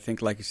 because I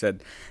think, like you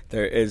said,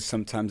 there is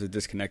sometimes a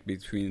disconnect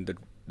between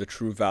the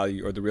true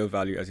value or the real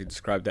value as you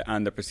described it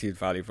and the perceived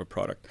value of a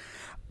product.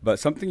 But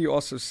something you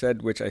also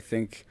said, which I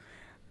think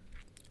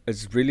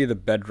is really the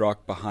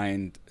bedrock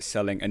behind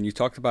selling, and you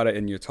talked about it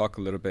in your talk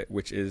a little bit,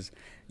 which is,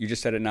 you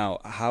just said it now,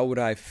 how would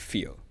I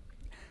feel?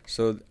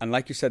 So, and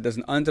like you said, there's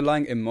an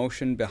underlying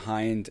emotion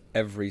behind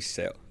every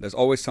sale. There's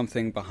always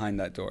something behind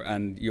that door.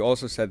 And you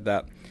also said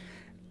that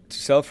to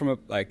sell from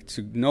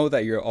to know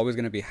that you're always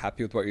going to be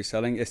happy with what you're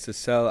selling is to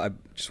sell. I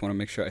just want to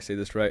make sure I say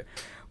this right.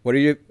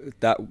 To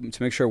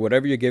make sure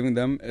whatever you're giving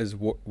them is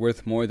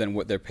worth more than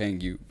what they're paying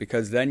you,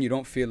 because then you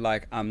don't feel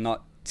like I'm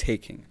not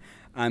taking.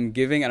 I'm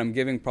giving, and I'm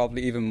giving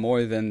probably even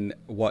more than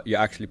what you're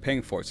actually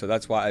paying for. So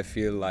that's why I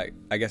feel like,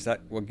 I guess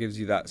that what gives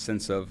you that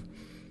sense of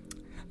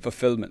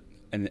fulfillment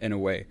in a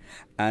way.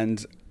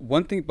 And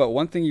one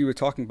thing you were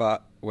talking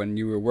about when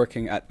you were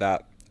working at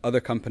that other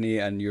company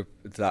and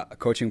that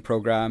coaching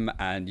program,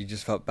 and you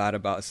just felt bad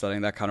about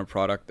selling that kind of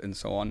product and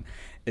so on,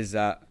 is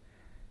that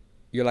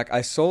you're like,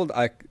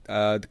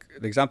 the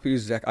example you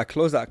used is like, I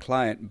closed that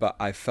client, but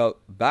I felt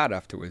bad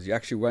afterwards. You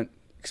actually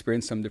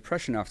experienced some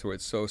depression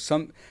afterwards. So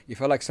you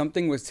felt like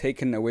something was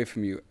taken away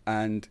from you.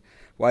 And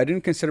what I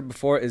didn't consider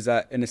before is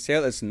that in a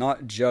sale, it's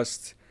not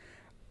just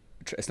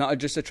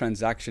a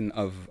transaction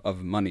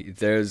of money.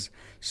 There's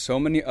so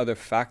many other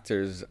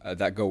factors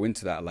that go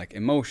into that, like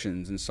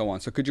emotions and so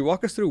on. So could you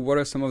walk us through what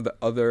are some of the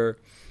other,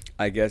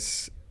 I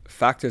guess,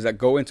 factors that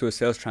go into a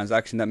sales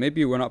transaction that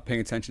maybe we're not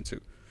paying attention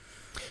to?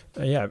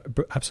 Yeah,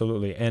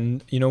 absolutely.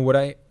 And what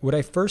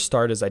I first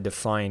start is I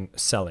define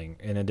selling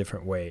in a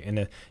different way.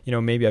 And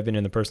maybe I've been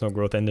in the personal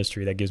growth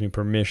industry, that gives me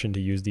permission to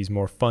use these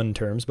more fun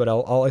terms, but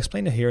I'll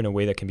explain it here in a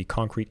way that can be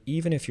concrete,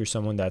 even if you're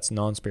someone that's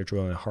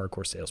non-spiritual and a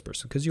hardcore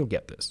salesperson, because you'll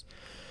get this.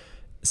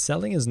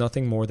 Selling is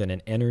nothing more than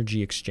an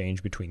energy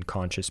exchange between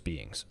conscious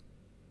beings.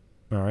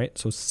 All right.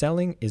 So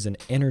selling is an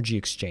energy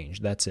exchange.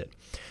 That's it.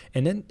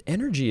 And then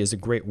energy is a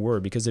great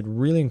word because it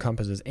really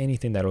encompasses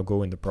anything that'll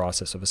go in the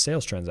process of a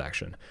sales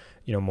transaction.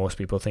 Most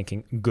people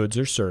thinking goods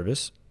or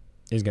service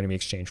is going to be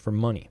exchanged for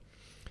money.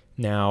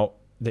 Now,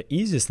 the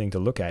easiest thing to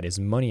look at is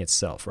money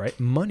itself, right?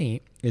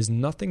 Money is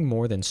nothing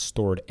more than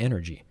stored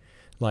energy.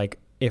 Like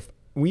if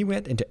we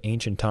went into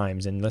ancient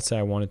times and let's say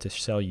I wanted to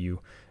sell you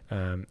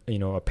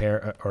a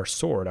pair or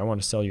sword. I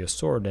want to sell you a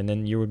sword. And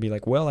then you would be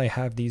like, well, I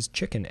have these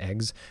chicken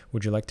eggs.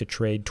 Would you like to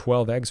trade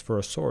 12 eggs for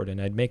a sword?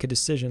 And I'd make a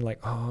decision like,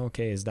 oh,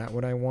 okay, is that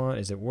what I want?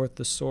 Is it worth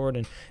the sword?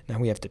 And now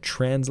we have to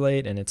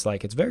translate. And it's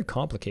very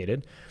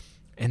complicated.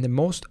 And the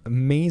most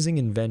amazing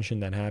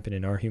invention that happened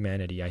in our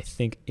humanity, I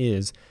think,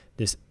 is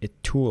this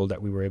tool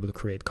that we were able to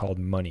create called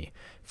money.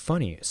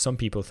 Funny, some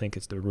people think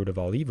it's the root of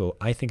all evil.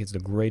 I think it's the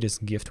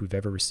greatest gift we've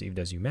ever received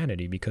as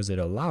humanity because it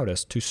allowed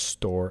us to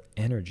store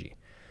energy.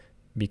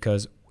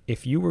 Because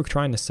if you were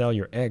trying to sell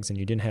your eggs and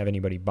you didn't have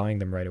anybody buying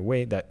them right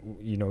away, that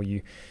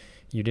you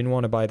didn't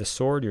want to buy the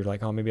sword, you're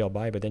like, oh, maybe I'll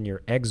buy it, but then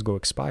your eggs go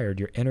expired,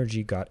 your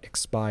energy got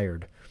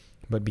expired.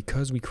 But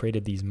because we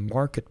created these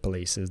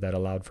marketplaces that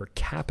allowed for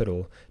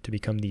capital to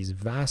become these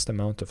vast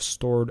amounts of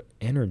stored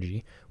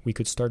energy, we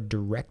could start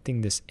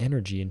directing this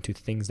energy into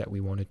things that we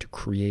wanted to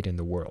create in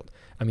the world.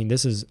 I mean,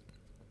 this is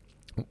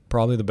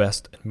probably the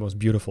best and most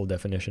beautiful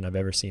definition I've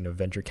ever seen of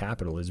venture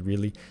capital, is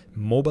really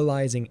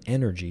mobilizing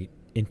energy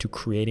into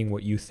creating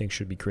what you think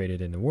should be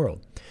created in the world.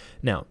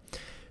 Now,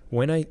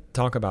 when I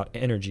talk about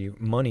energy,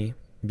 money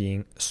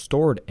being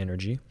stored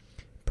energy,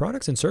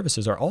 products and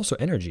services are also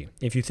energy.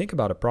 If you think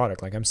about a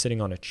product, like I'm sitting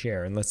on a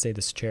chair, and let's say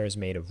this chair is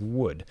made of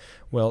wood.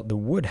 Well, the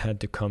wood had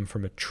to come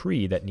from a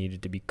tree that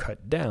needed to be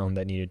cut down,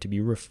 that needed to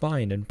be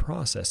refined and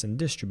processed and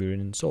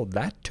distributed and sold.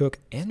 That took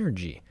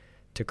energy.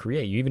 to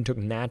create. You even took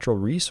natural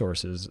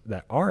resources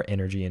that are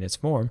energy in its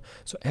form.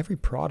 So every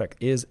product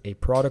is a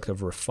product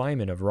of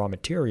refinement of raw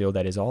material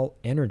that is all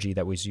energy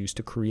that was used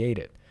to create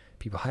it.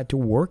 People had to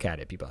work at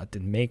it. People had to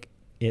make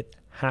it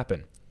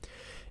happen.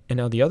 And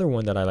now the other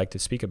one that I like to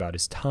speak about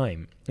is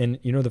time. And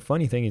the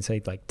funny thing is,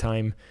 say like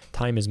time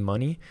is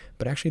money,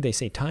 but actually they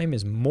say time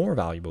is more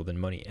valuable than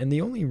money. And the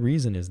only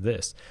reason is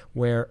this: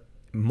 where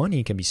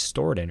money can be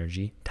stored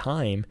energy,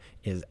 time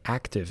is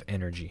active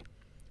energy,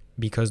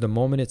 because the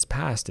moment it's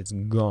passed, it's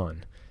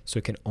gone. So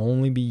it can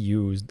only be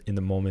used in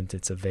the moment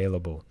it's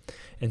available.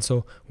 And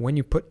so when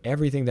you put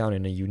everything down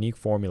in a unique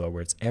formula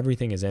where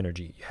everything is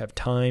energy, you have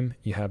time,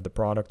 you have the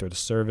product or the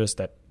service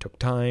that took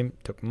time,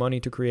 took money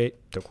to create,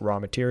 took raw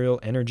material,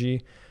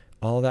 energy,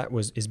 all that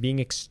is being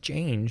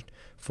exchanged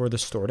for the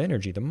stored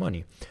energy, the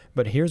money.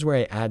 But here's where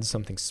I add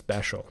something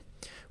special,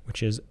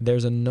 which is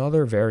there's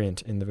another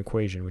variant in the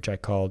equation, which I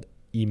called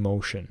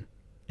emotion.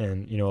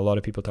 And, a lot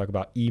of people talk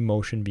about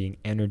emotion being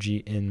energy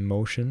in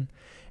motion.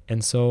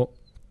 And so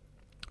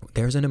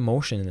there's an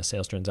emotion in the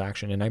sales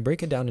transaction, and I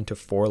break it down into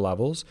 4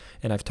 levels,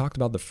 and I've talked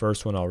about the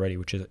first one already,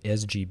 which is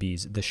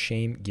SGBs, the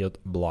shame, guilt,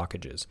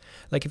 blockages.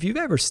 Like if you've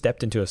ever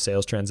stepped into a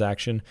sales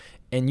transaction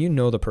and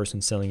the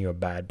person's selling you a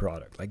bad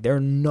product, like they're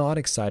not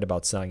excited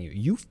about selling you.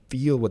 You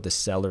feel what the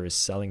seller is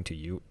selling to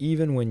you,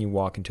 even when you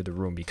walk into the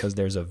room, because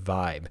there's a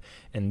vibe.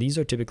 And these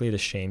are typically the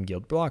shame,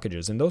 guilt,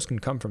 blockages. And those can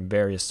come from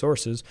various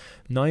sources,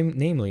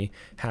 namely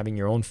having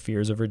your own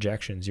fears of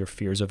rejections, your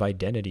fears of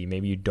identity.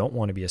 Maybe you don't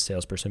want to be a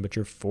salesperson, but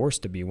you're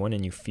forced to be one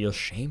and you feel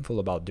shameful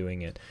about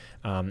doing it.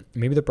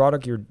 Maybe the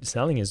product you're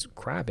selling is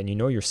crap and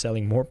you're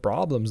selling more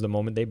problems the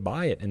moment they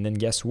buy it. And then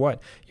guess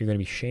what? You're going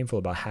to be shameful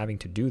about having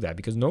to do that,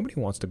 because nobody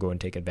wants to go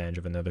and take advantage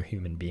of another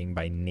human being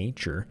by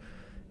nature.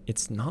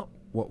 It's not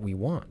what we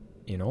want,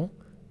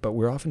 but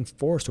we're often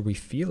forced, or we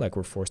feel like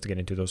we're forced to get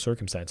into those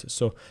circumstances.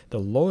 So the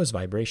lowest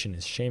vibration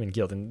is shame and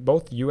guilt. And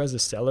both you as a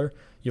seller,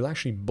 you'll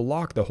actually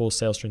block the whole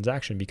sales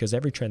transaction, because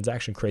every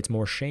transaction creates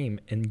more shame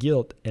and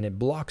guilt, and it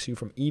blocks you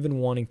from even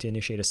wanting to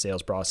initiate a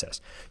sales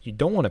process. You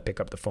don't want to pick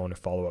up the phone and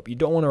follow up. You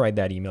don't want to write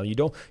that email.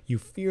 You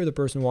fear the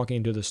person walking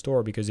into the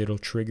store because it'll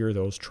trigger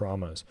those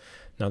traumas.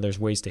 Now there's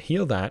ways to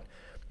heal that.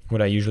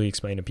 What I usually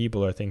explain to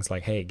people are things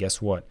like, hey,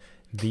 guess what?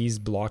 These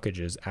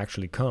blockages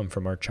actually come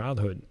from our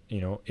childhood.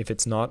 If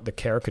it's not the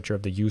caricature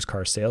of the used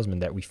car salesman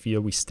that we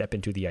feel we step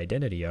into the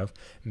identity of,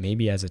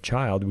 maybe as a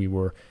child we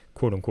were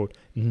quote unquote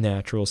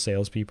natural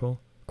salespeople,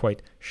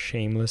 quite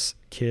shameless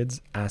kids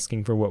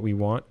asking for what we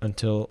want,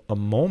 until a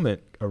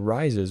moment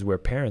arises where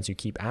parents, you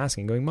keep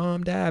asking, going,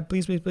 Mom, Dad,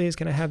 please, please, please,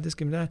 can I have this,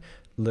 give me that?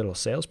 Little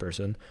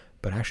salesperson,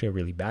 but actually a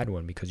really bad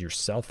one, because you're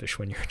selfish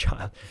when you're a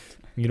child.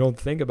 You don't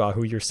think about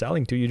who you're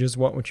selling to. You just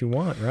want what you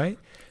want, right?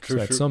 True,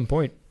 so at some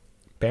point,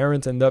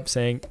 parents end up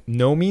saying,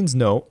 no means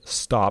no,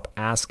 stop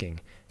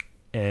asking.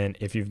 And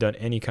if you've done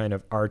any kind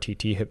of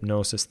RTT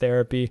hypnosis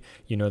therapy,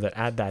 you know that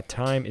at that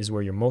time is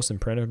where you're most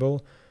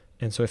imprintable.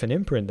 And so if an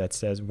imprint that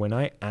says, when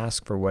I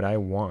ask for what I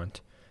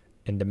want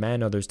and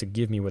demand others to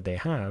give me what they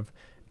have,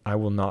 I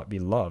will not be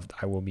loved.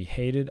 I will be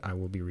hated. I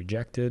will be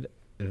rejected.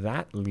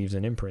 That leaves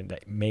an imprint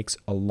that makes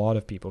a lot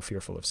of people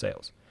fearful of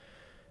sales.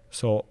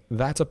 So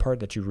that's a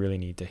part that you really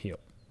need to heal.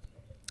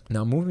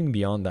 Now, moving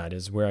beyond that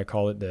is where I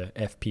call it the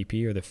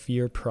FPP, or the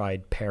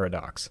fear-pride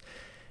paradox.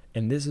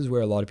 And this is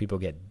where a lot of people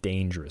get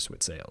dangerous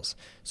with sales.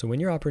 So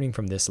when you're operating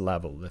from this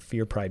level, the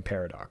fear-pride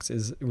paradox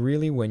is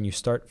really when you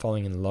start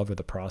falling in love with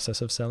the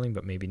process of selling,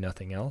 but maybe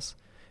nothing else.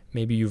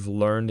 Maybe you've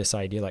learned this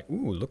idea like,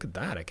 ooh, look at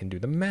that. I can do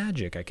the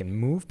magic. I can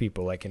move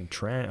people. I can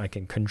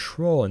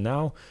control. And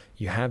now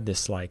you have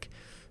this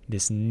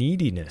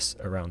neediness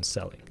around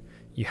selling.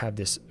 You have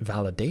this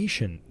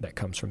validation that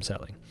comes from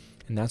selling.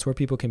 And that's where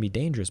people can be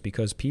dangerous,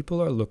 because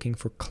people are looking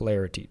for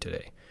clarity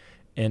today.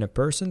 And a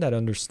person that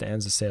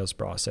understands the sales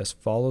process,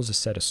 follows a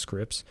set of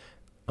scripts,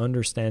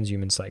 understands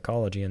human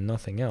psychology and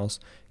nothing else,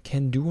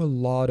 can do a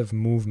lot of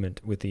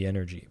movement with the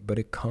energy, but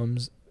it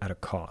comes at a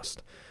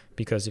cost.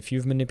 Because if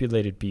you've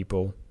manipulated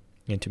people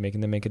into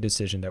making them make a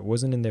decision that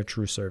wasn't in their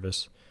true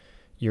service,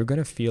 you're going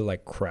to feel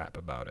like crap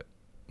about it.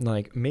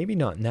 Like, maybe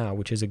not now,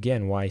 which is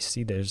again why I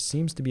see there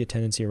seems to be a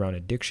tendency around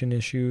addiction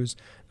issues,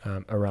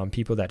 around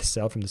people that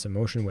sell from this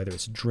emotion, whether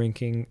it's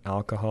drinking,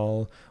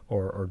 alcohol,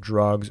 or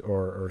drugs,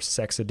 or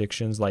sex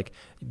addictions. Like,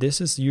 this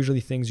is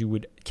usually things you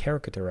would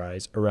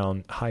characterize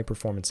around high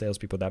performance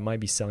salespeople that might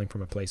be selling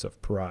from a place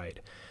of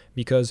pride.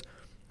 Because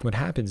what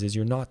happens is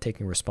you're not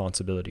taking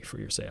responsibility for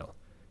your sale.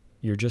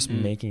 You're just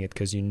making it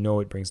because you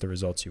know it brings the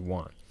results you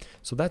want.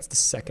 So that's the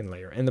second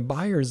layer. And the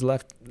buyer is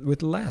left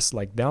with less.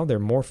 Like, now they're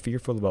more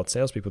fearful about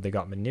salespeople. They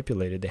got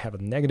manipulated. They have a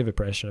negative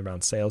impression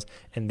around sales,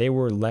 and they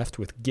were left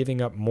with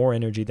giving up more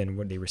energy than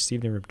what they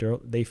received in return.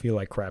 They feel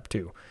like crap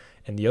too.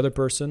 And the other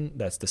person,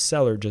 that's the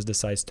seller, just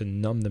decides to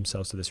numb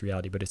themselves to this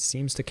reality, but it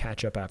seems to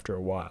catch up after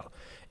a while.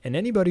 And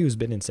anybody who's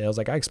been in sales,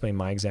 like I explained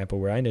my example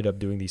where I ended up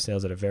doing these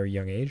sales at a very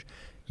young age,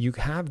 you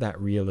have that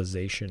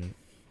realization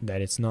that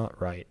it's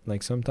not right.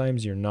 Like,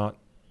 sometimes you're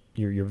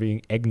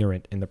being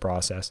ignorant in the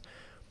process,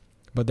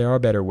 but there are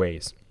better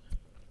ways.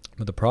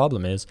 But the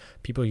problem is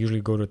people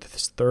usually go to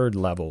this third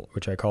level,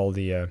 which I call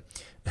the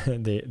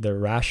the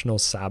rational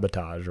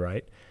sabotage,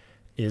 right?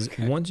 Is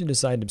Okay. once you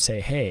decide to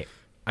say, hey,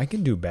 I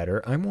can do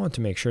better. I want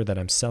to make sure that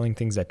I'm selling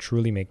things that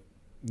truly make,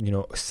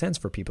 sense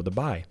for people to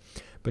buy.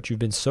 But you've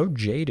been so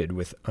jaded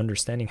with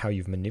understanding how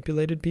you've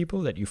manipulated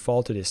people that you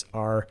fall to this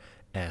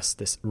RS,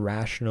 this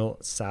rational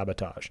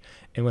sabotage.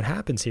 And what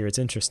happens here, it's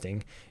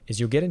interesting, is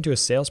you'll get into a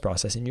sales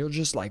process and you'll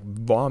just like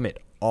vomit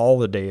all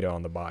the data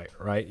on the buyer,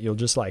 right? You'll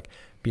just like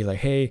be like,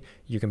 hey,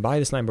 you can buy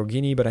this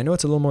Lamborghini, but I know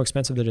it's a little more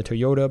expensive than a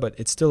Toyota, but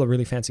it's still a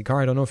really fancy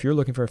car. I don't know if you're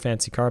looking for a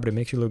fancy car, but it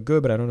makes you look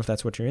good, but I don't know if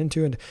that's what you're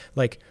into. And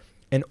like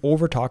an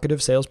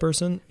over-talkative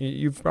salesperson,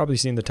 you've probably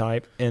seen the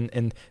type,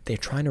 and they're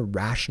trying to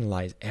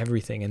rationalize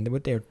everything. And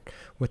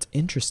what's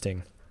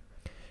interesting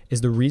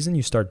is the reason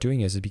you start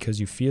doing is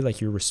because you feel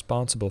like you're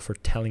responsible for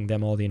telling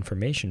them all the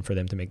information for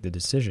them to make the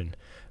decision.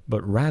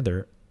 But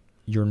rather,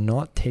 you're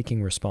not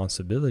taking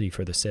responsibility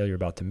for the sale you're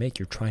about to make.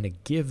 You're trying to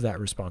give that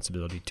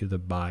responsibility to the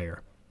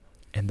buyer.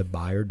 And the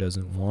buyer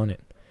doesn't want it.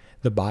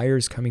 The buyer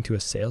is coming to a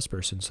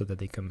salesperson so that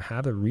they can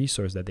have a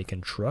resource that they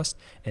can trust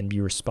and be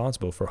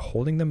responsible for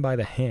holding them by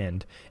the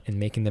hand and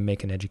making them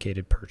make an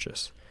educated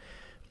purchase.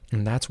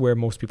 And that's where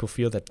most people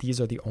feel that these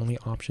are the only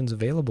options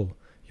available.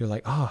 You're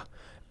like,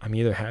 I'm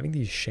either having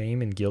these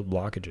shame and guilt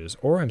blockages,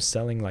 or I'm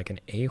selling like an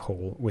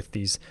a-hole with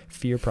these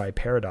fear-pride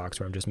paradox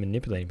where I'm just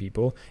manipulating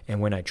people.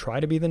 And when I try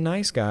to be the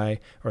nice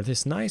guy or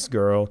this nice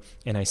girl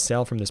and I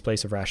sell from this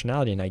place of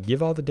rationality and I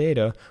give all the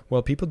data,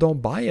 well, people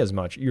don't buy as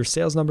much. Your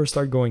sales numbers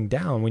start going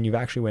down when you've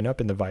actually went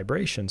up in the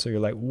vibration. So you're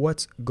like,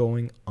 what's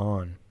going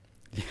on?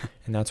 Yeah.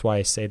 And that's why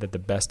I say that the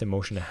best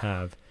emotion to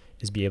have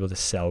is be able to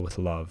sell with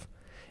love.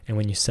 And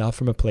when you sell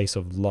from a place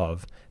of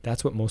love,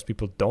 that's what most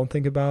people don't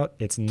think about.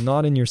 It's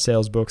not in your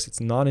sales books.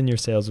 It's not in your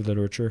sales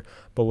literature.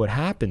 But what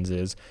happens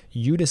is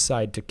you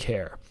decide to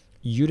care.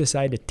 You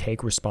decide to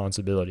take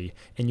responsibility,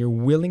 and you're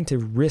willing to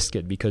risk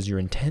it because your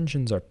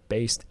intentions are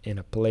based in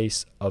a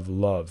place of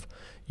love.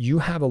 You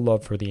have a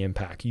love for the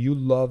impact. You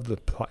love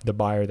the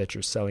buyer that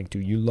you're selling to.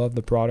 You love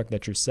the product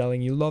that you're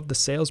selling. You love the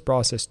sales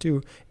process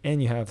too,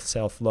 and you have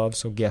self-love.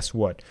 So guess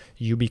what?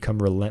 You become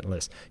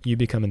relentless. You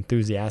become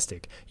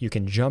enthusiastic. You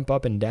can jump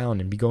up and down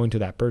and be going to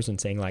that person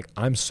saying like,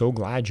 I'm so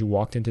glad you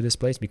walked into this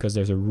place because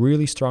there's a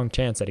really strong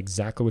chance that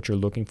exactly what you're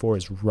looking for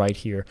is right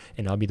here,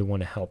 and I'll be the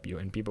one to help you.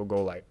 And people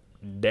go like,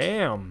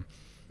 damn,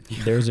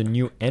 there's a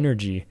new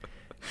energy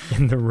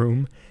in the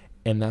room.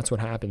 And that's what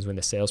happens when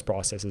the sales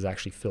process is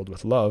actually filled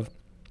with love.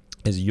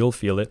 Is you'll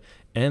feel it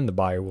and the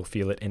buyer will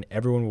feel it, and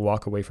everyone will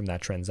walk away from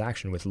that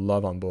transaction with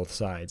love on both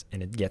sides,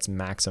 and it gets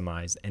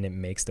maximized and it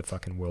makes the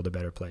fucking world a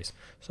better place.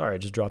 Sorry, I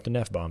just dropped an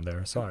F-bomb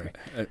there. Sorry.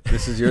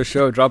 This is your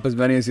show. Drop as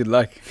many as you'd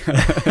like.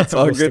 It's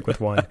all We'll good. stick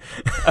with one.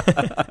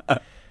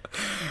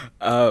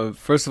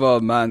 First of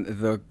all, man,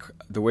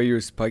 the way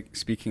you're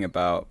speaking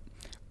about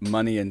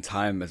money and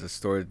time as a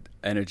stored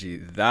energy,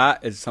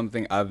 that is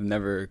something I've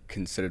never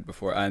considered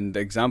before. And the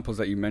examples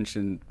that you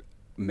mentioned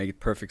make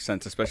perfect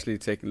sense, especially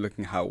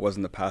looking how it was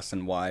in the past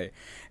and why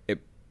it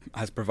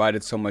has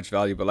provided so much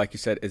value. But like you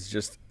said, it's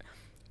just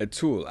a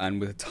tool, and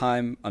with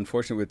time,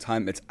 unfortunately, with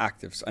time, it's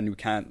active, and you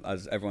can't,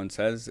 as everyone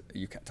says,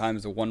 time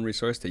is the one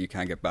resource that you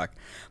can't get back.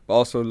 But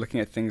also looking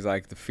at things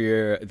like the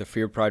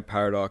fear pride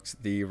paradox,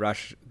 the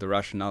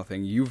rationale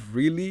thing, you've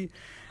really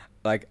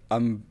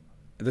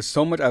there's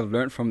so much I've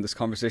learned from this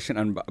conversation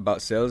and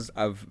about sales.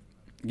 I've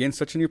gained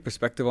such a new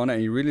perspective on it,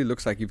 and it really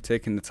looks like you've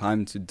taken the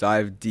time to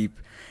dive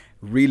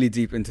really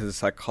deep into the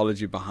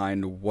psychology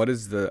behind what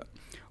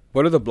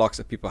are the blocks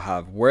that people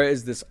have? Where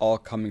is this all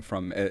coming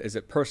from? Is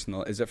it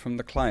personal? Is it from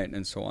the client,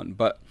 and so on?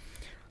 But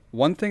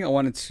one thing I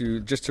wanted to,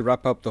 just to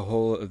wrap up the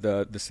whole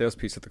the sales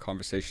piece of the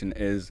conversation,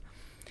 is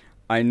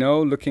I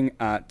know looking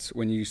at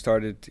when you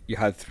started,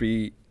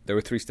 there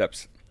were three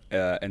steps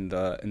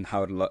in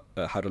how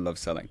to love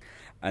selling,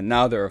 and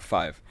now there are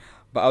 5.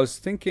 But I was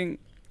thinking,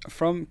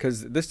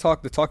 because the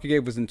talk you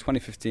gave was in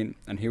 2015,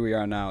 and here we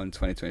are now in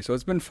 2020. So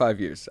it's been 5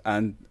 years,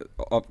 and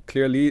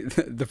clearly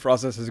the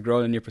process has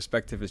grown and your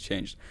perspective has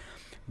changed.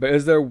 But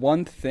is there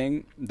one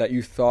thing that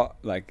you thought,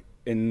 like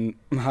in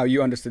how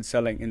you understood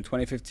selling in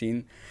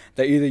 2015,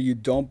 that either you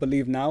don't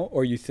believe now,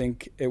 or you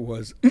think it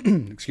was,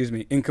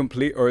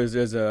 incomplete, or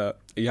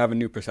you have a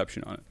new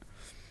perception on it?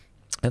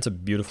 That's a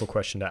beautiful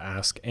question to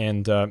ask.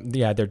 And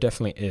yeah, there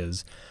definitely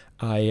is.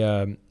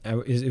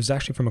 It was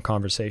actually from a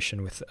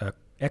conversation with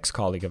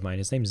ex-colleague of mine.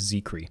 His name is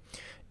Zikri,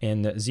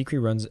 and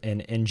Zikri runs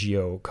an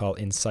NGO called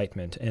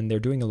Incitement, and they're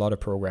doing a lot of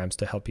programs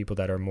to help people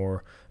that are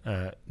more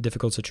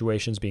difficult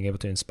situations, being able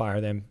to inspire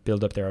them,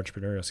 build up their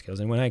entrepreneurial skills.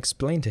 And when I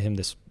explained to him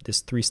this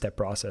 3-step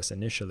process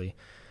initially,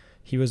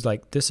 he was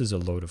like, this is a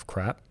load of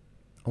crap.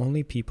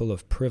 Only people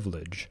of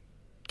privilege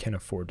can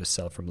afford to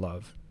sell from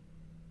love.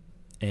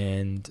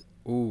 And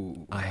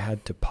Ooh. I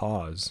had to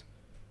pause,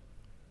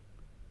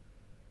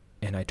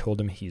 and I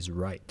told him he's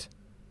right.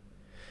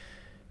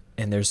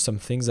 And there's some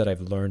things that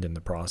I've learned in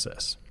the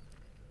process.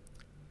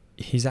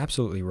 He's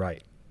absolutely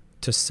right.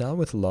 To sell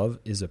with love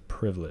is a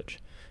privilege,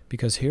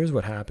 because here's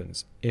what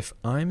happens. If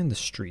I'm in the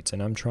streets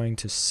and I'm trying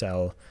to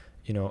sell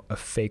a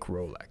fake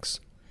Rolex,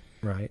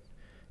 right?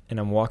 And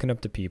I'm walking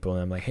up to people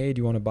and I'm like, hey, do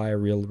you want to buy a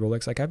real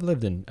Rolex? Like I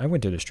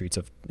went to the streets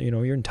of,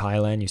 you're in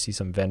Thailand, you see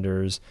some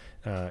vendors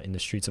in the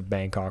streets of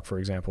Bangkok, for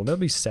example. They'll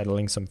be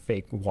settling some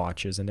fake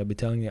watches and they'll be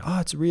telling you,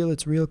 oh, it's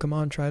real. Come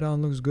on, try it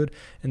on, looks good.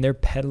 And they're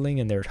peddling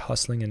and they're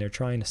hustling and they're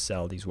trying to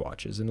sell these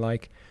watches. And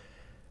like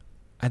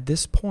at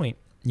this point,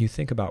 you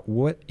think about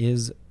what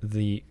is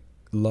the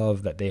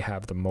love that they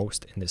have the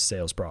most in this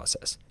sales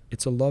process.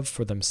 It's a love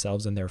for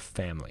themselves and their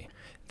family.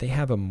 They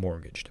have a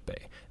mortgage to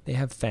pay. They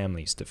have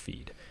families to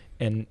feed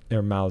and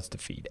their mouths to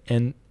feed.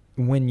 And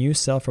when you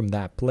sell from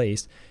that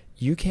place,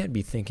 you can't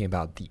be thinking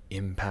about the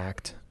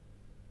impact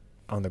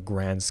on the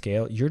grand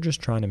scale. You're just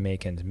trying to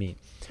make ends meet,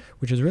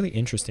 which is really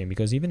interesting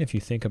because even if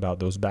you think about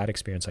those bad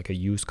experiences like a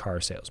used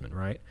car salesman,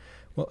 right?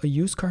 Well, a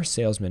used car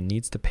salesman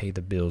needs to pay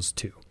the bills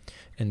too.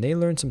 And they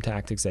learn some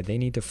tactics that they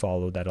need to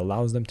follow that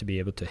allows them to be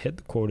able to hit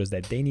the quotas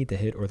that they need to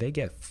hit or they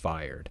get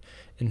fired.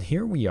 And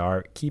here we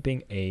are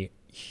keeping a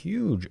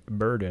huge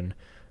burden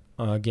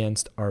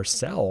against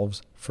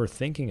ourselves for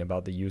thinking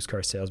about the used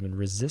car salesman,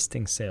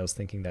 resisting sales,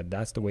 thinking that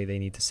that's the way they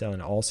need to sell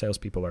and all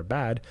salespeople are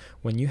bad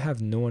when you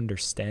have no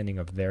understanding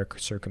of their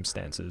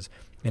circumstances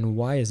and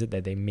why is it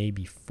that they may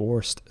be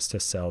forced to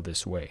sell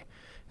this way.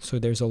 So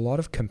there's a lot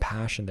of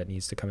compassion that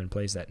needs to come in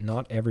place that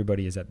not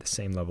everybody is at the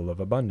same level of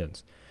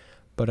abundance.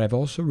 But I've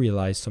also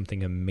realized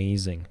something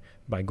amazing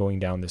by going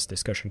down this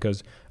discussion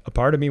because a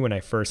part of me when I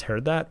first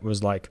heard that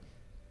was like,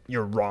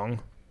 you're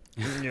wrong.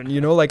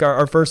 Like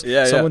our first,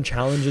 someone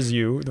challenges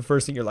you, the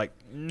first thing you're like,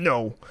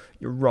 no,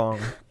 you're wrong.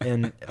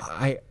 And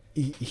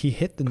he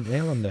hit the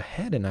nail on the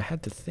head and I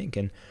had to think.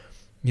 And,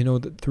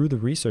 through the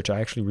research,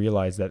 I actually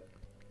realized that,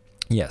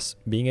 yes,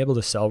 being able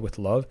to sell with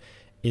love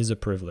is a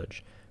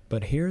privilege.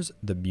 But here's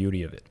the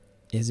beauty of it,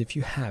 is if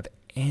you have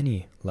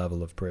any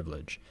level of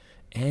privilege,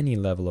 any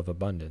level of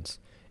abundance,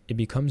 it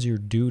becomes your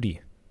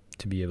duty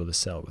to be able to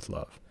sell with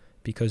love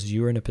because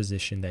you're in a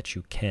position that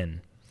you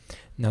can.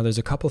 Now, there's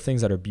a couple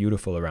things that are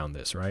beautiful around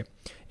this, right?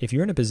 If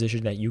you're in a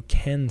position that you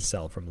can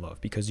sell from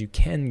love because you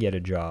can get a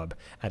job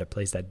at a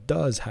place that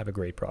does have a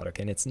great product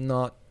and it's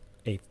not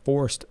a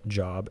forced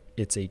job,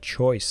 it's a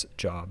choice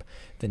job,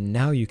 then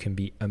now you can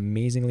be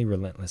amazingly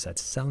relentless at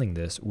selling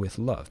this with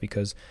love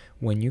because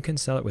when you can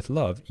sell it with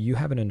love, you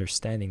have an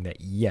understanding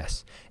that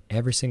yes,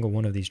 every single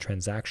one of these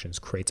transactions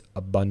creates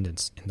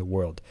abundance in the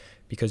world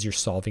because you're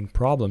solving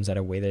problems at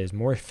a way that is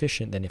more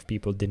efficient than if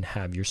people didn't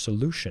have your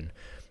solution.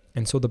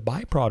 And so the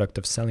byproduct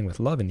of selling with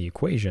love in the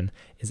equation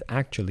is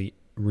actually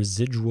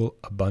residual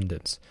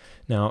abundance.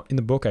 Now, in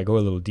the book, I go a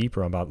little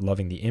deeper about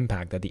loving the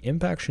impact, that the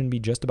impact shouldn't be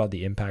just about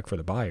the impact for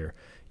the buyer.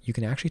 You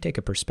can actually take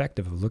a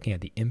perspective of looking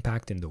at the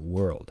impact in the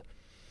world.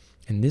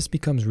 And this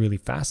becomes really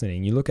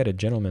fascinating. You look at a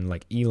gentleman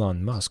like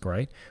Elon Musk,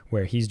 right?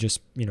 Where he's just,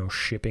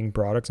 shipping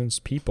products and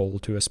people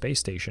to a space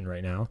station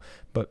right now.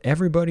 But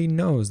everybody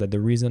knows that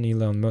the reason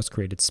Elon Musk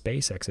created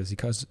SpaceX is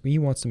because he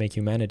wants to make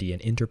humanity an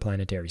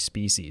interplanetary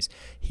species.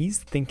 He's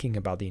thinking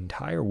about the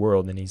entire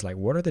world and he's like,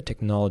 what are the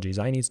technologies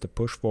I need to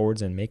push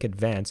forwards and make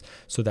advance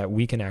so that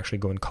we can actually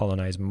go and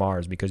colonize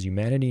Mars because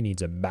humanity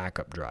needs a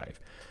backup drive.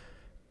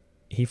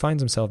 He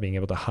finds himself being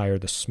able to hire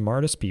the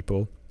smartest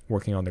people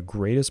working on the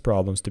greatest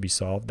problems to be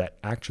solved that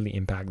actually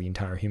impact the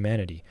entire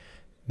humanity.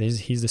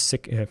 He's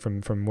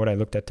from what I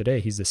looked at today,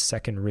 he's the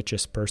second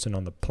richest person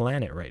on the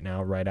planet right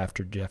now, right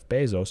after Jeff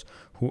Bezos,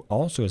 who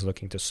also is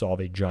looking to solve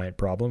a giant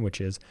problem,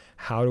 which is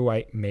how do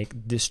I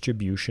make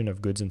distribution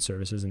of goods and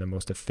services in the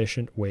most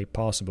efficient way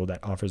possible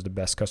that offers the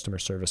best customer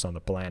service on the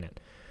planet.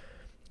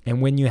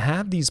 And when you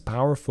have these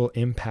powerful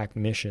impact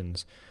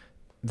missions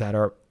that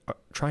are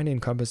trying to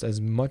encompass as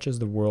much as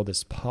the world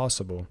as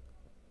possible,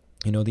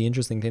 the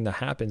interesting thing that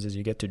happens is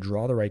you get to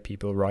draw the right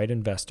people, right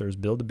investors,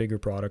 build the bigger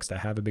products that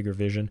have a bigger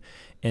vision,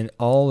 and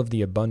all of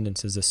the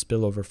abundance is a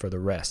spillover for the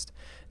rest.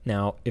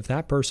 Now, if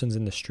that person's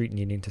in the street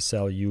needing to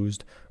sell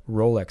used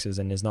Rolexes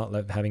and is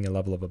not having a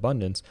level of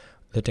abundance,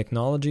 the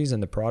technologies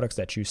and the products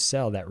that you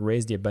sell that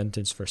raise the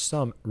abundance for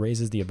some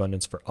raises the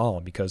abundance for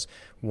all because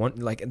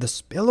the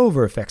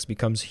spillover effects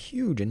becomes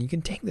huge and you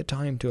can take the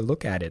time to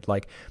look at it.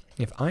 Like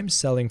if I'm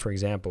selling, for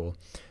example,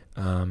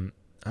 I'm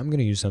going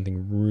to use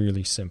something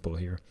really simple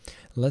here.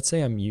 Let's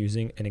say I'm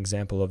using an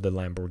example of the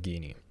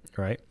Lamborghini,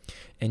 right?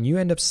 And you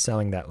end up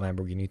selling that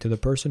Lamborghini to the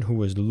person who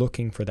was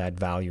looking for that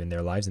value in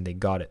their lives and they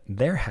got it.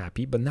 They're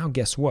happy, but now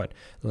guess what?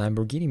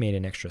 Lamborghini made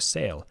an extra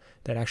sale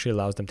that actually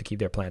allows them to keep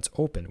their plants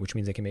open, which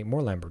means they can make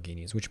more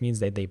Lamborghinis, which means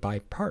that they buy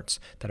parts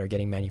that are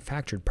getting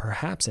manufactured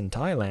perhaps in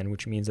Thailand,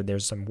 which means that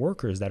there's some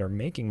workers that are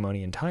making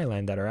money in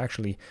Thailand that are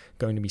actually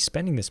going to be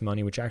spending this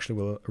money, which actually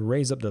will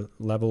raise up the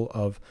level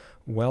of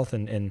wealth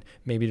and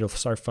maybe it'll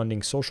start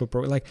funding social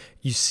programs. Like,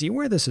 you see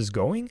where this is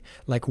going?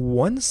 Like,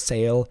 one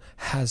sale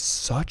has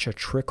such a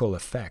trickle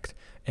effect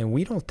and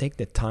we don't take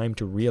the time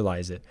to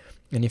realize it.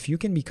 And if you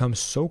can become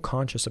so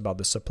conscious about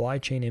the supply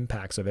chain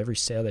impacts of every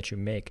sale that you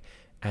make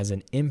as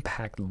an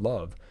impact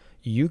love,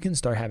 you can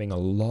start having a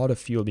lot of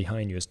fuel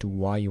behind you as to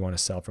why you want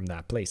to sell from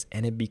that place.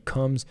 And it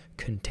becomes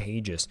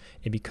contagious.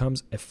 It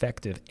becomes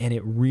effective and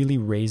it really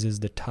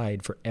raises the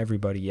tide for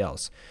everybody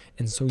else.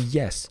 And so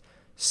yes,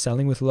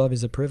 Selling with love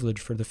is a privilege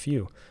for the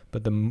few,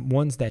 but the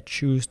ones that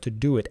choose to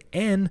do it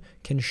and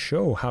can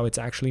show how it's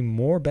actually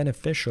more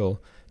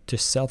beneficial to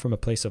sell from a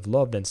place of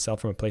love than sell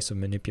from a place of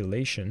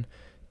manipulation,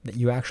 that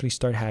you actually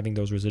start having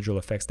those residual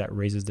effects that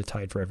raises the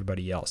tide for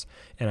everybody else.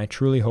 And I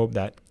truly hope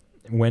that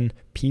when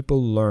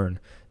people learn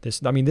this,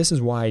 this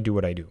is why I do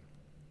what I do.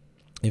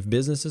 If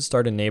businesses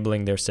start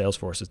enabling their sales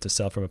forces to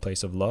sell from a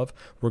place of love,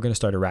 we're going to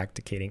start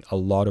eradicating a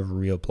lot of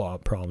real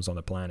problems on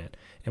the planet.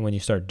 And when you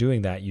start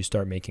doing that, you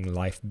start making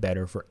life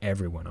better for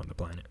everyone on the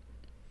planet.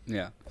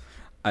 Yeah.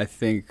 I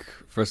think,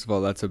 first of all,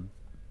 that's a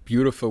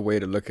beautiful way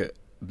to look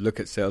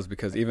at sales,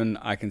 because even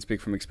I can speak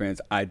from experience.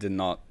 I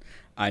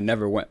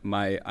never went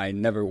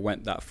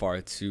that far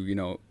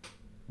to,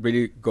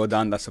 really go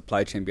down that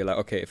supply chain, be like,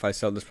 okay, if I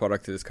sell this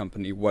product to this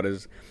company,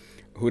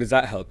 who does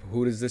that help?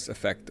 Who does this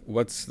affect?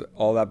 What's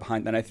all that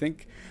behind? And I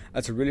think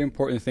that's a really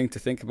important thing to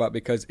think about,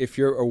 because if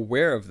you're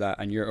aware of that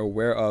and you're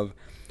aware of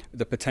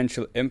the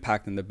potential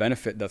impact and the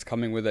benefit that's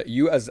coming with it,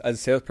 you as a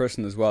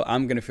salesperson as well,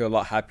 I'm going to feel a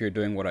lot happier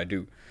doing what I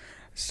do.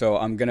 So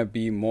I'm going to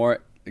be more,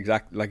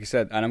 exactly like you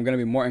said, and I'm going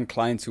to be more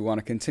inclined to want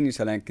to continue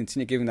selling and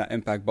continue giving that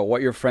impact. But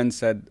what your friend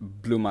said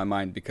blew my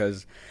mind,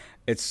 because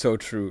it's so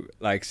true.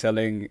 Like,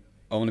 selling,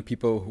 only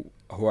people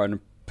who are in a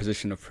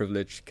position of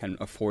privilege can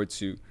afford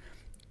to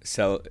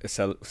sell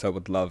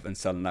with love and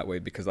sell in that way,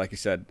 because like you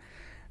said,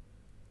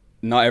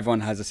 not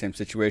everyone has the same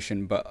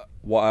situation. But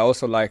what I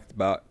also liked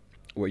about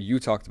what you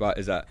talked about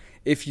is that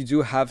if you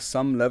do have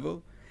some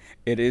level,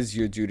 it is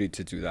your duty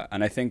to do that.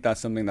 And I think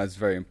that's something that's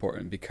very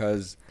important,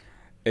 because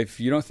if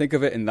you don't think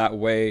of it in that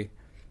way,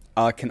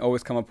 I can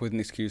always come up with an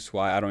excuse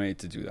why I don't need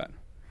to do that.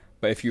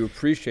 But if you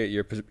appreciate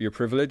your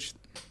privilege,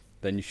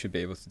 then you should be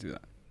able to do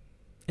that.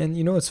 And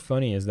what's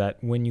funny is that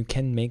when you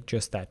can make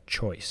just that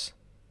choice,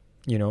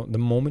 the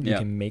moment you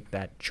can make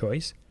that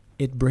choice,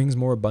 it brings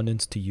more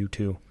abundance to you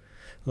too.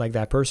 Like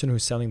that person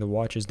who's selling the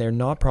watches, they're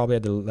not probably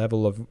at the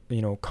level of,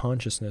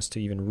 consciousness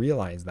to even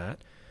realize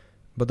that.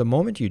 But the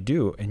moment you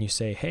do and you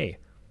say, hey,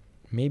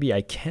 maybe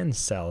I can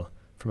sell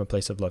from a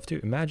place of love too.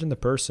 Imagine the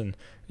person,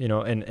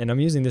 and I'm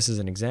using this as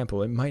an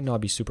example. It might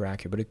not be super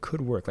accurate, but it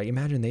could work. Like,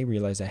 imagine they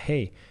realize that,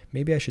 hey,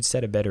 maybe I should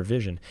set a better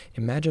vision.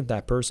 Imagine if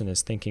that person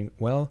is thinking,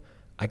 well,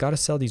 I got to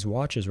sell these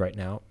watches right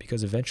now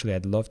because eventually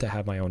I'd love to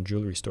have my own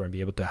jewelry store and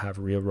be able to have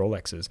real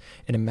Rolexes.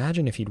 And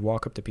imagine if he'd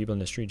walk up to people in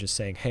the street just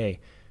saying, hey,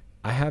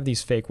 I have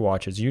these fake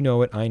watches. You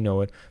know it, I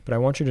know it, but I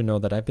want you to know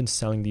that I've been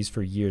selling these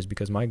for years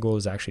because my goal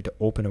is actually to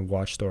open a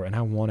watch store, and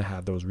I want to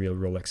have those real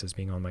Rolexes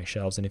being on my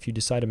shelves. And if you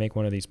decide to make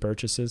one of these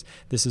purchases,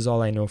 this is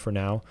all I know for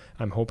now.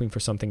 I'm hoping for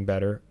something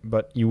better,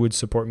 but you would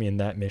support me in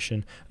that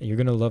mission. And you're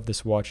going to love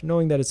this watch,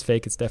 knowing that it's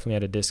fake. It's definitely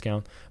at a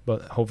discount,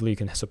 but hopefully you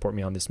can support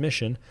me on this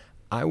mission.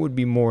 I would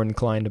be more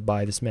inclined to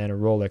buy this man a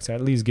Rolex,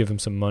 at least give him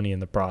some money in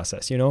the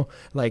process,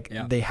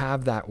 They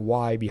have that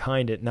why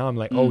behind it. Now I'm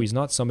like, oh, he's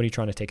not somebody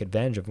trying to take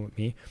advantage of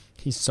me.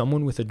 He's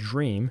someone with a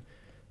dream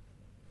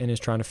and is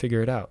trying to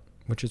figure it out,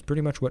 which is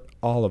pretty much what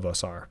all of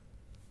us are.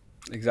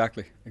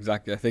 Exactly.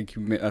 I think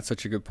that's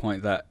such a good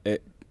point, that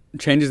it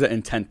changes the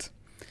intent.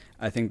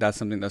 I think that's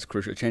something that's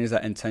crucial. It changes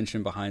that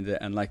intention behind it.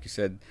 And like you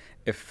said,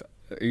 if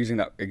using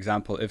that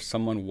example, if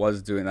someone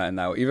was doing that, and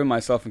now even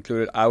myself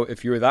included,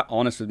 if you were that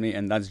honest with me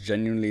and that's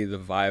genuinely the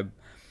vibe,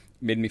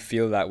 made me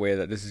feel that way,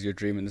 that this is your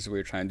dream and this is what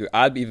you're trying to do,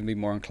 I'd even be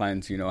more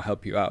inclined to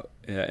help you out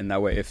in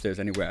that way if there's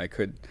any way I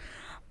could.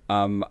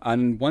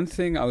 And one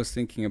thing I was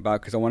thinking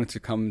about, because I wanted to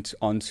come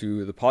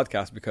onto the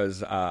podcast,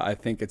 because I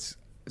think it's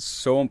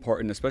so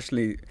important,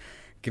 especially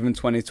given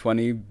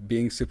 2020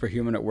 being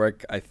superhuman at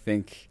work. I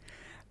think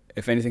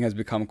if anything has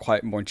become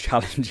quite more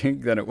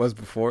challenging than it was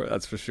before,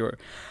 that's for sure.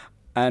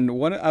 And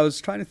what I was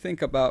trying to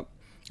think about,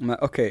 I'm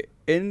like, okay,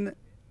 in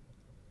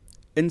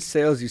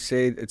sales, you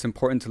say it's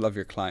important to love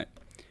your client.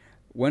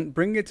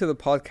 Bring it to the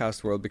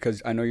podcast world,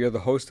 because I know you're the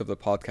host of the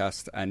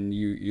podcast and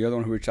you're the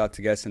one who reaches out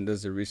to guests and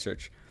does the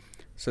research.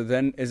 So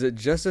then, is it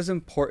just as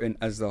important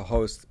as the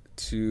host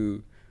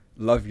to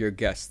love your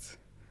guests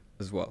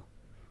as well?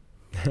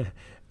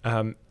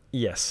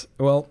 Yes.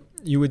 Well,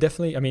 you would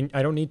definitely,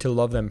 I don't need to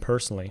love them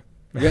personally.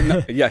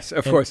 Yes,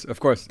 of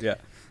course, yeah.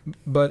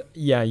 But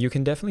yeah, you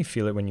can definitely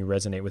feel it when you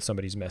resonate with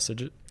somebody's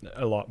message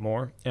a lot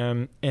more.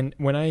 And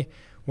when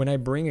I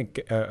bring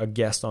a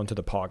guest onto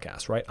the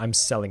podcast, right, I'm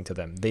selling to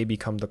them. They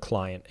become the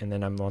client, and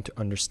then I want to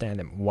understand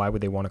them. Why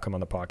would they want to come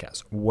on the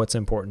podcast? What's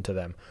important to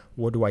them?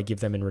 What do I give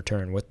them in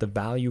return? What's the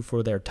value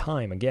for their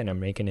time? Again, I'm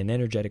making an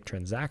energetic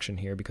transaction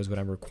here, because what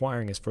I'm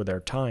requiring is for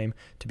their time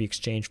to be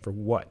exchanged for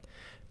what?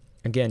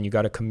 Again, you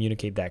got to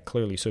communicate that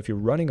clearly. So if you're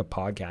running a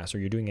podcast or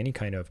you're doing any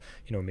kind of,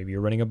 maybe you're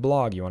running a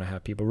blog, you want to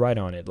have people write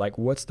on it. Like,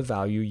 what's the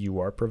value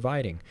you are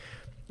providing?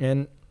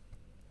 And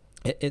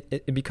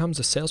it becomes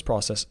a sales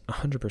process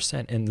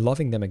 100%. And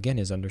loving them, again,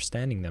 is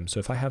understanding them. So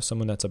if I have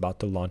someone that's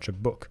about to launch a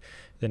book,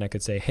 then I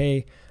could say,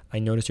 hey, I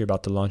noticed you're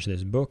about to launch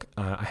this book.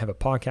 I have a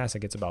podcast that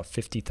gets about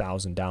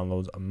 50,000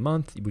 downloads a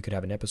month. We could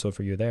have an episode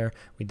for you there.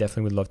 We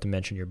definitely would love to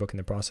mention your book in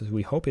the process.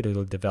 We hope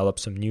it'll develop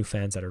some new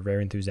fans that are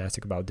very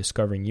enthusiastic about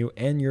discovering you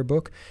and your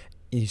book.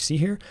 You see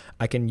here,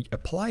 I can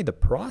apply the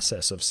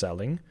process of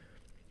selling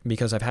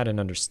because I've had an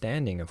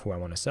understanding of who I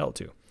want to sell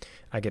to.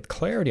 I get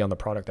clarity on the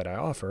product that I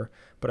offer,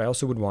 but I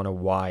also would want a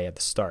why at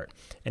the start.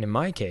 And in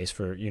my case,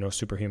 for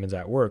Superhumans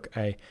at Work,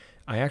 I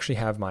actually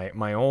have my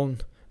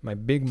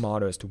big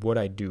motto as to what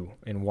I do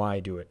and why I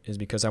do it is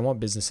because I want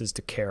businesses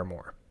to care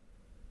more.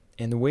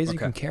 And the ways you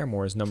can care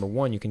more is, number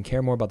one, you can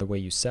care more about the way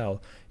you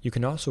sell. You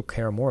can also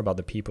care more about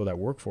the people that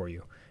work for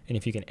you. And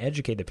if you can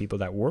educate the people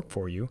that work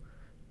for you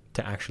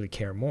to actually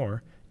care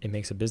more, it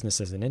makes a business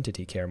as an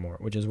entity care more,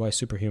 which is why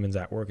Superhumans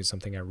at Work is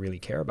something I really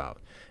care about.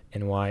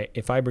 And why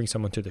if I bring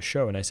someone to the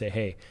show and I say,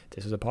 hey,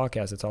 this is a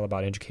podcast, it's all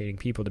about educating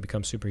people to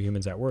become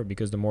superhumans at work,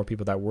 because the more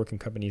people that work in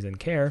companies and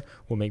care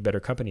will make better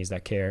companies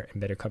that care,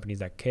 and better companies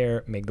that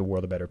care make the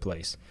world a better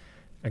place.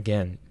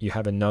 Again, you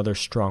have another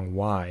strong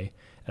why,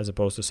 as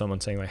opposed to someone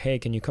saying like, hey,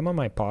 can you come on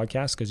my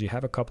podcast because you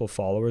have a couple of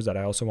followers that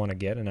I also want to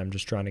get, and I'm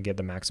just trying to get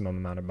the maximum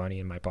amount of money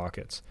in my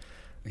pockets.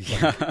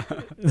 Yeah,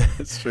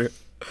 that's true.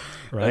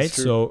 Right? That's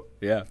true. So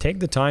yeah, take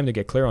the time to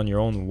get clear on your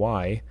own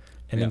why,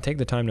 and then take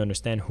the time to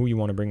understand who you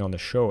want to bring on the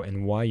show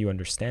and why you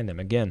understand them.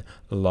 Again,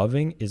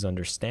 loving is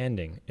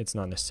understanding. It's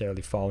not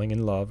necessarily falling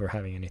in love or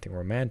having anything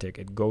romantic.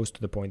 It goes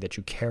to the point that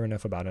you care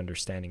enough about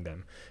understanding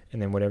them.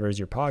 And then whatever is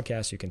your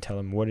podcast, you can tell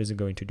them what is it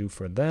going to do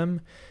for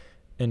them.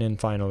 And then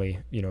finally,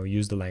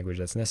 use the language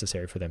that's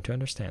necessary for them to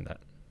understand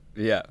that.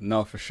 Yeah,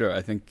 no, for sure.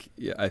 I think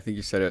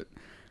you said it.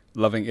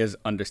 Loving is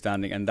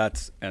understanding, and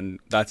that's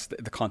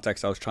the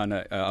context I was trying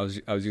to I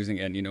was using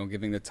in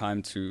giving the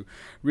time to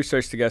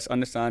research the guests,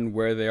 understand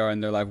where they are in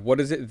their life, what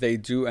is it they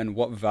do, and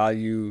what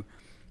value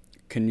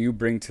can you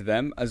bring to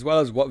them, as well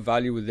as what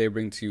value would they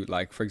bring to you.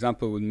 Like, for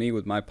example, with me,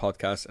 with my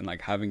podcast, and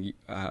like having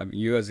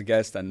you as a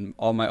guest and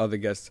all my other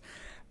guests,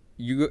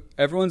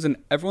 everyone's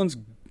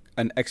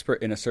an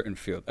expert in a certain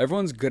field.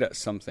 Everyone's good at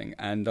something,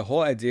 and the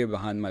whole idea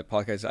behind my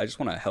podcast is I just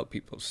want to help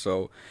people.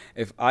 So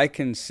if I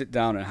can sit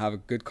down and have a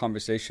good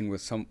conversation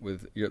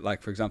with your,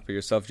 like for example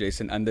yourself,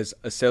 Jason, and there's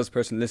a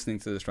salesperson listening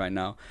to this right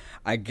now,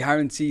 I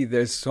guarantee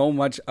there's so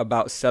much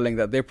about selling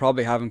that they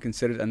probably haven't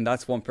considered, and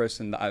that's one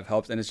person that I've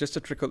helped. And it's just a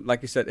trickle,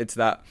 like you said, it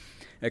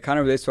kind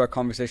of relates to our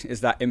conversation,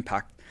 is that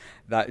impact,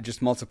 that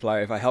just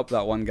multiplier. If I help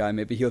that one guy,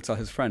 maybe he'll tell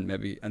his friend,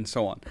 maybe, and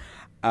so on.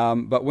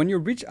 But when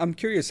I'm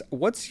curious,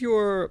 what's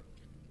your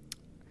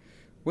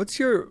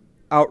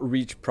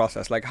outreach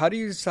process? Like, how do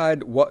you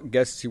decide what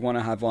guests you want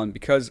to have on?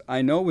 Because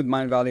I know with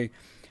Mindvalley,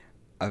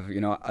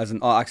 as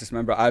an All Access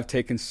member, I've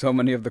taken so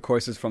many of the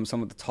courses from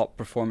some of the top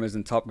performers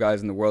and top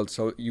guys in the world.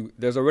 So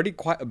there's already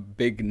quite a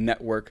big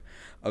network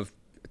of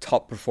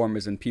top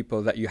performers and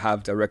people that you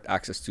have direct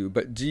access to.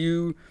 But do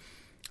you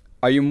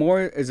have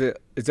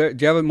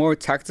a more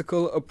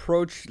tactical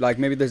approach? Like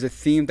maybe there's a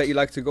theme that you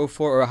like to go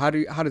for, or how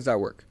does that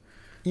work?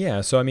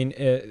 Yeah, so I mean,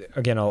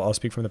 again, I'll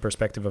speak from the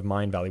perspective of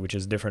Mindvalley, which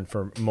is different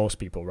for most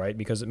people, right?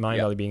 Because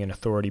Mindvalley being an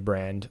authority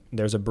brand,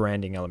 there's a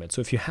branding element.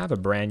 So if you have a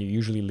brand, you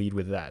usually lead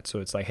with that. So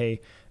it's like,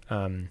 hey,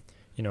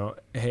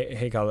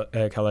 hey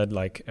Khaled,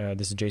 like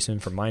this is Jason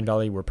from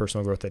Mindvalley. We're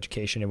personal growth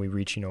education, and we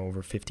reach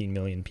over 15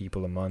 million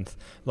people a month.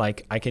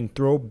 Like, I can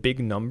throw big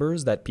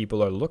numbers that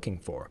people are looking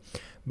for,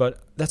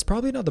 but that's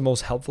probably not the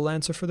most helpful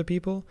answer for the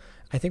people.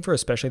 I think for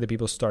especially the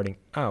people starting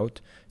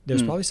out,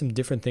 there's probably some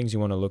different things you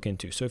want to look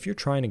into. So if you're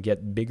trying to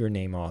get bigger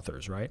name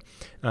authors, right?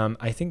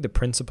 I think the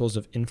Principles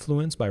of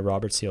Influence by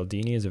Robert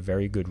Cialdini is a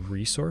very good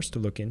resource to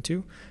look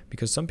into,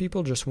 because some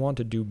people just want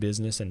to do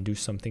business and do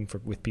something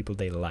with people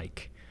they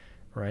like,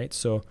 right?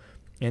 So,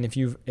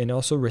 and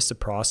also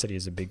reciprocity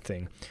is a big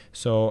thing.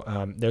 So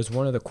there's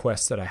one of the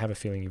quests that I have a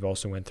feeling you've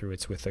also went through.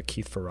 It's with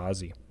Keith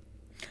Ferrazzi.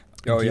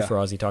 Keith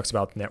Ferrazzi talks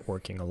about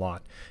networking a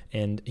lot,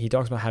 and he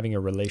talks about having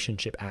a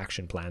relationship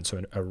action plan, so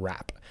a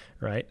RAP,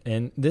 right?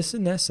 And this,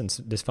 in essence,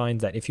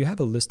 defines that if you have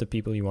a list of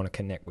people you want to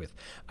connect with,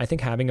 I think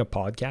having a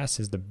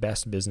podcast is the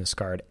best business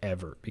card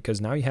ever,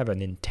 because now you have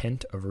an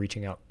intent of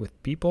reaching out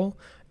with people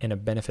and a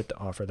benefit to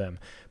offer them.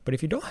 But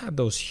if you don't have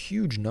those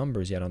huge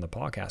numbers yet on the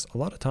podcast, a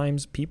lot of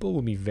times people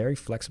will be very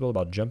flexible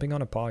about jumping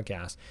on a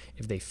podcast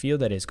if they feel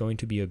that it's going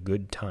to be a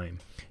good time.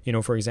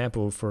 For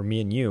example, for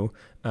me and you,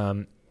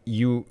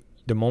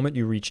 the moment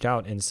you reached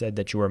out and said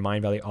that you were a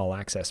Mindvalley All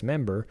Access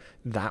member,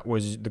 that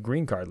was the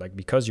green card. Like,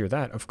 because you're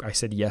that, I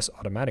said yes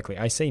automatically.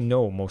 I say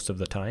no most of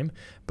the time,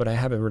 but I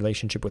have a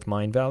relationship with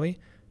Mindvalley,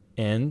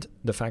 and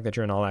the fact that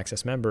you're an All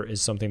Access member is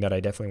something that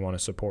I definitely want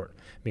to support,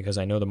 because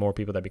I know the more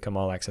people that become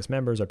All Access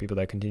members are people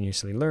that are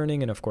continuously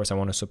learning, and of course I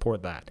want to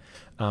support that.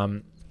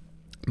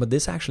 But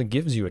this actually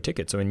gives you a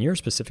ticket. So in your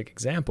specific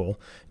example,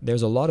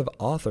 there's a lot of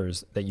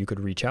authors that you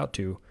could reach out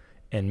to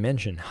and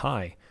mention,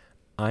 hi,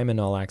 I'm an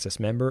All Access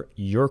member.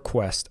 Your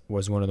quest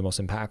was one of the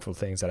most impactful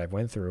things that I've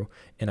went through,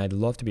 and I'd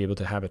love to be able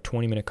to have a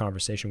 20-minute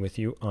conversation with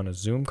you on a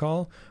Zoom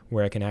call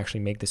where I can actually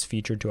make this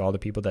featured to all the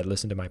people that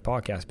listen to my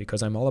podcast,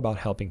 because I'm all about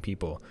helping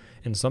people.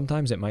 And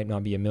sometimes it might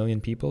not be 1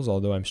 million people,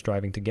 although I'm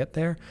striving to get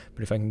there,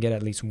 but if I can get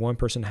at least one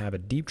person to have a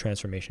deep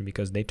transformation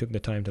because they took the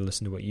time to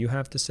listen to what you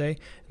have to say,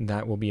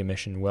 that will be a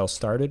mission well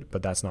started,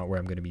 but that's not where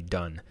I'm going to be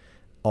done.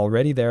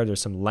 Already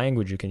there's some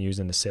language you can use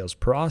in the sales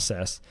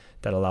process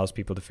that allows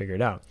people to figure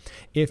it out.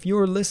 If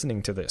you're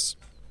listening to this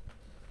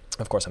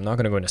Of course, I'm not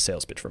going to go into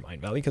sales pitch for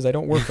Mindvalley because I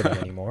don't work for them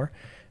anymore.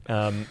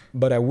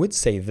 But I would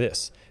say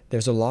this.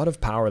 There's a lot of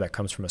power that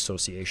comes from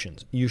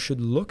associations. You should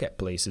look at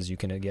places you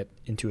can get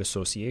into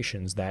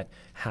associations that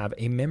have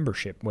a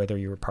membership, whether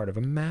you're part of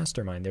a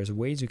mastermind. There's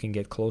ways you can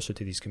get closer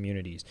to these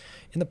communities.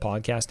 In the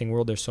podcasting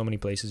world, there's so many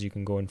places you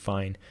can go and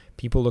find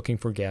people looking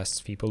for guests,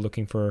 people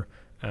looking for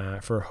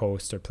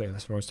hosts or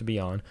platforms to be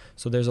on.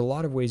 So there's a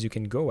lot of ways you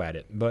can go at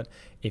it. But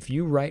if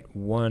you write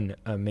one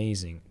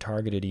amazing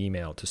targeted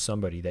email to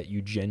somebody that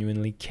you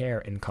genuinely care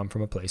and come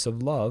from a place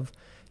of love,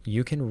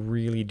 you can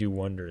really do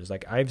wonders.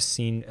 Like I've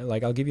seen,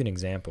 like I'll give you an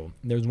example.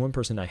 There's one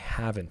person I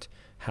haven't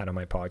had on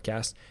my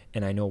podcast,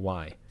 and I know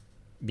why.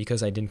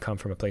 Because I didn't come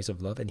from a place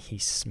of love, and he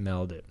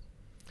smelled it.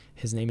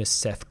 His name is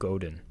Seth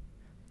Godin.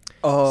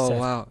 Oh, Seth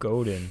wow.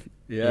 Godin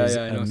is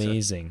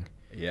amazing.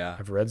 Seth. Yeah.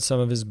 I've read some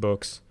of his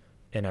books,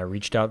 and I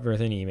reached out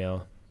with an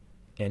email,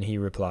 and he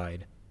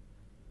replied,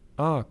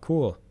 "Ah,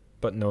 cool,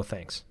 but no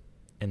thanks,"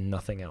 and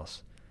nothing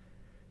else.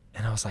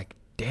 And I was like,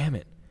 damn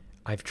it.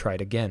 I've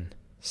tried again.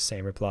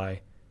 Same reply.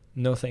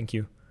 No, thank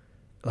you.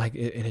 Like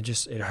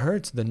it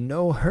hurts. The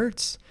no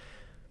hurts.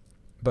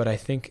 But I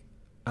think,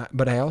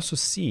 but I also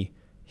see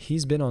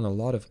he's been on a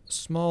lot of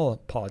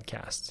small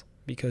podcasts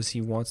because he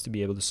wants to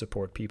be able to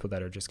support people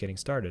that are just getting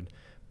started.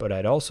 But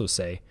I'd also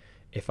say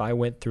if I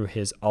went through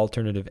his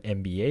alternative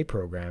MBA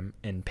program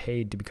and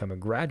paid to become a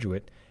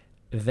graduate,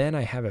 then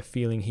I have a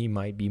feeling he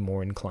might be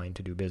more inclined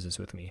to do business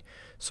with me.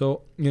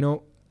 So,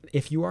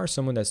 if you are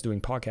someone that's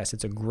doing podcasts,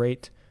 it's a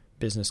great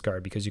business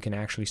card because you can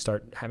actually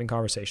start having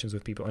conversations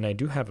with people. And I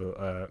do have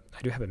a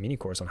mini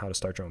course on how to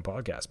start your own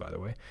podcast, by the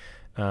way.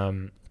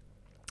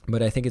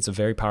 But I think it's a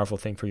very powerful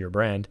thing for your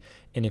brand.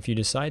 And if you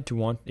decide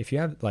to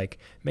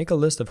make a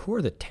list of who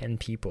are the 10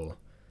 people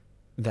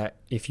that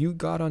if you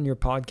got on your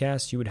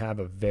podcast, you would have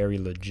a very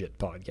legit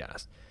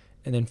podcast,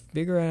 and then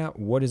figure out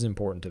what is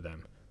important to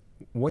them.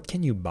 What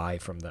can you buy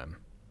from them?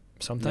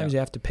 Sometimes you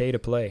have to pay to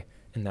play,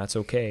 and that's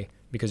okay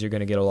because you're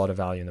going to get a lot of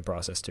value in the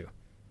process too.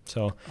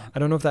 So I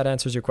don't know if that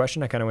answers your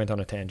question. I kind of went on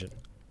a tangent.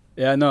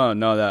 Yeah,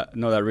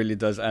 that really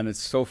does. And it's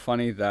so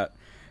funny that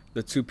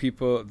the two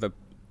people, the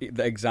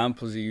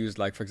examples you use,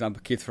 like for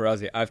example, Keith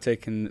Ferrazzi, I've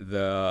taken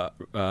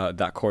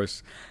that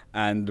course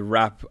and the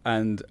rap,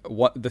 and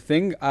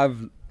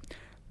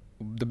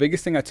the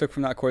biggest thing I took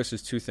from that course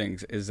is two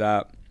things, is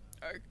that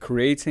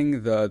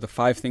creating the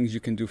 5 things you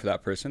can do for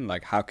that person,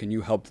 like how can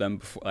you help them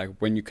before, like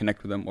when you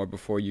connect with them or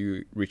before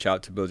you reach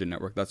out to build your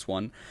network. That's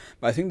one.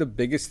 But I think the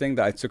biggest thing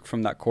that I took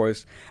from that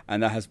course,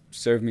 and that has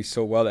served me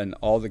so well and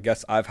all the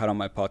guests I've had on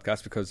my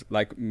podcast, because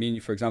like me and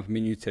you, for example,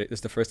 me and you today, this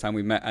is the first time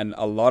we met, and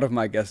a lot of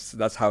my guests,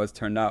 that's how it's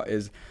turned out,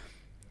 is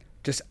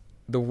just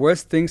the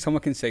worst thing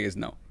someone can say is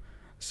no.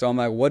 So I'm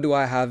like, what do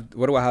I have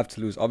to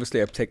lose?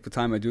 Obviously, I take the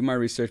time, I do my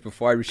research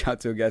before I reach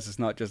out to a guest. It's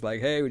not just like,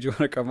 hey, would you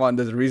want to come on?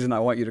 There's a reason I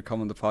want you to come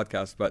on the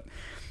podcast. But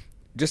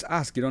just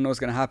ask. You don't know what's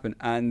going to happen.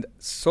 And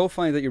so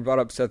funny that you brought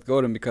up Seth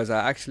Godin, because I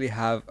actually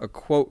have a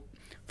quote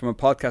from a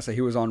podcast that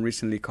he was on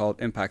recently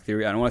called Impact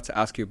Theory. And I wanted to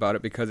ask you about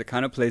it because it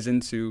kind of plays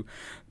into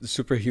the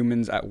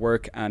superhumans at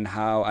work, and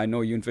how I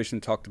know you and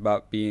Vishen talked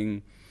about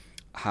being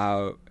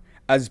how...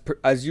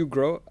 As you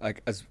grow,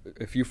 like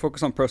if you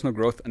focus on personal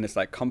growth and it's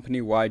like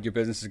company wide, your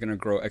business is going to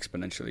grow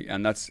exponentially,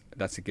 and that's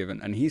a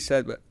given. And he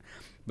said, but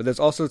there's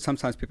also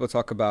sometimes people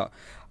talk about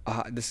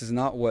this is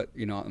not what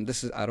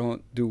I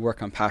don't do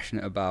work I'm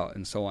passionate about,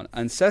 and so on.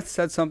 And Seth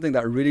said something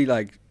that really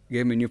like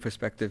gave me a new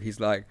perspective. He's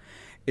like,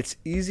 it's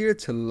easier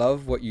to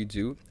love what you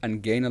do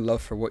and gain a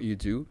love for what you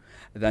do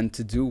than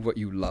to do what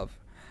you love.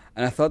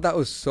 And I thought that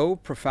was so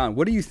profound.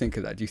 What do you think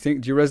of that? Do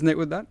you resonate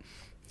with that?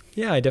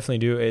 Yeah, I definitely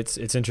do. It's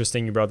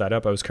interesting you brought that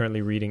up. I was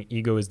currently reading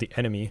Ego is the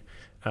Enemy,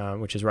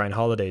 which is Ryan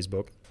Holiday's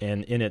book,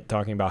 and in it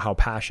talking about how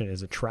passion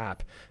is a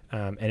trap,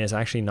 and it's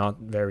actually not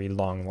very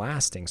long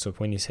lasting. So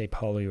when you say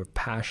follow your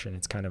passion,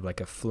 it's kind of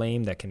like a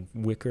flame that can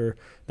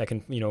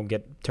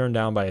get turned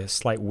down by a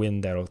slight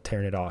wind that'll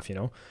turn it off,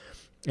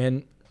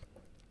 And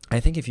I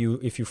think if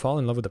you fall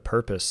in love with the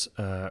purpose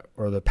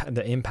or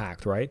the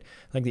impact, right?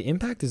 Like the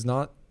impact is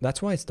not,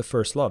 that's why it's the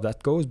first love.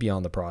 That goes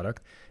beyond the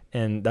product.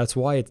 And that's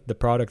why the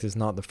product is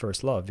not the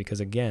first love, because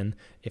again,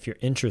 if your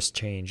interests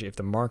change, if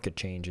the market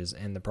changes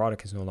and the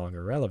product is no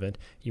longer relevant,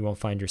 you won't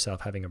find yourself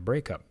having a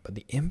breakup. But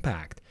the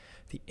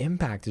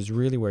impact is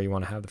really where you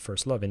want to have the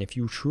first love. And if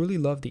you truly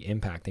love the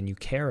impact and you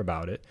care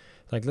about it,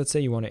 like let's say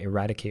you want to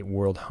eradicate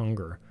world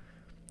hunger,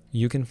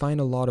 you can find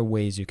a lot of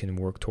ways you can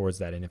work towards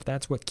that. And if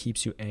that's what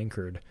keeps you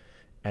anchored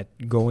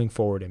at going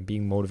forward and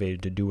being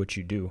motivated to do what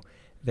you do,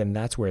 then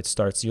that's where it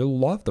starts. You'll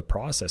love the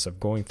process of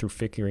going through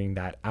figuring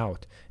that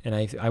out. And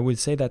I would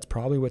say that's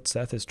probably what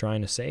Seth is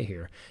trying to say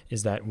here,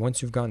 is that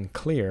once you've gotten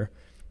clear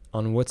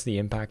on what's the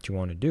impact you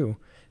want to do,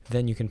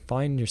 then you can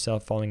find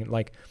yourself falling,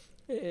 like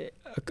an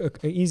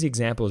easy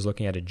example is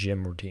looking at a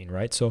gym routine,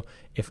 right? So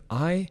if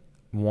I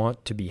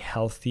want to be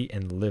healthy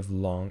and live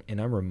long,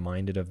 and I'm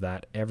reminded of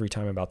that every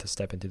time I'm about to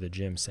step into the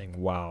gym,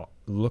 saying, wow,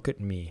 look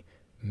at me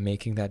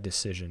making that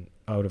decision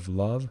out of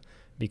love,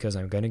 because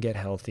I'm going to get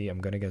healthy, I'm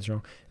going to get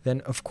strong,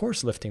 then of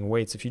course lifting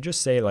weights, if you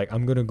just say like,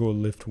 I'm going to go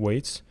lift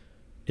weights,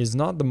 is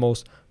not the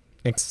most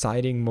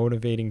exciting,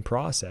 motivating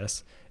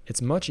process.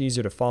 It's much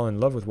easier to fall in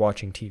love with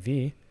watching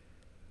TV,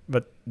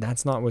 but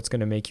that's not what's going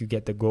to make you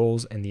get the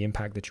goals and the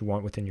impact that you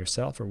want within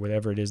yourself, or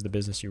whatever it is, the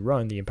business you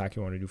run, the impact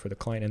you want to do for the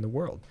client and the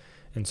world.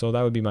 And so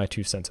that would be my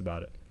 2 cents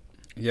about it.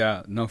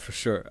 Yeah, no, for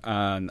sure.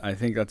 And I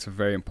think that's a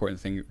very important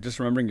thing. Just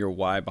remembering your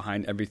why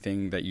behind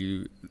everything that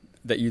you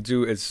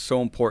do is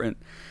so important.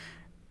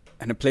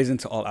 And it plays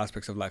into all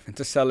aspects of life,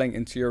 into selling,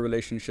 into your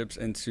relationships,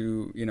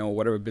 into,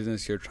 whatever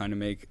business you're trying to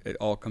make. It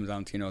all comes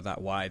down to,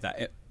 that why,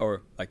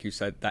 or like you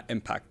said, that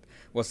impact.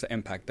 What's the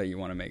impact that you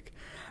want to make?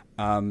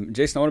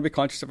 Jason, I want to be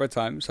conscious of our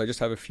time, so I just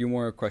have a few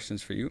more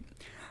questions for you.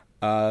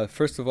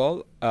 First of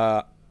all,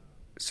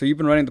 so you've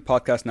been running the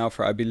podcast now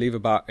for, I believe,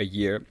 about a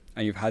year,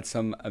 and you've had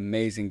some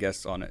amazing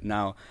guests on it.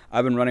 Now,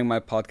 I've been running my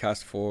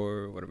podcast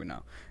for,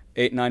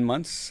 8-9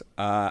 months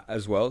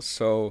as well.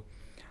 So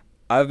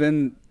I've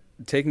been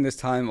taking this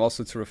time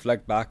also to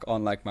reflect back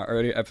on like my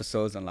earlier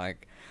episodes and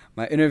like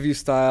my interview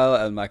style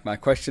and like my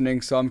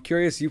questioning. So I'm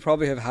curious, you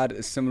probably have had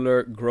a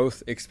similar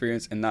growth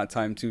experience in that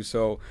time too.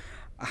 So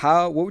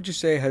what would you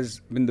say has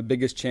been the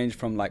biggest change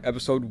from like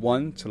episode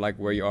 1 to like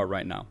where you are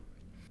right now?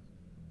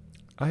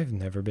 I've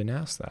never been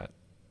asked that.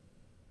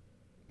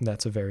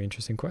 That's a very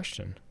interesting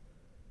question.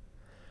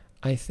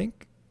 I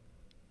think,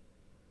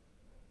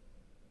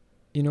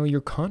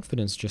 your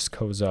confidence just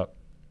goes up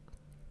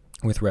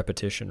with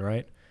repetition,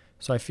 right?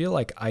 So I feel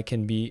like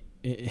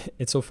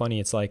it's so funny.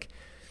 It's like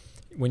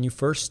when you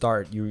first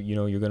start, you're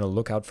going to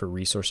look out for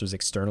resources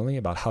externally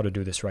about how to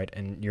do this right.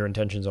 And your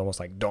intention is almost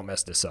like, don't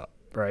mess this up,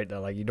 right?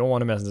 Like you don't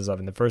want to mess this up.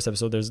 In the first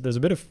episode, there's a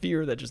bit of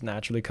fear that just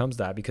naturally comes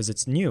to that because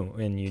it's new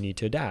and you need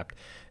to adapt.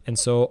 And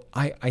so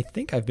I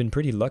think I've been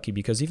pretty lucky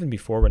because even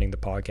before running the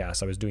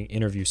podcast, I was doing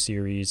interview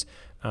series.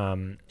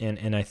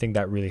 And I think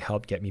that really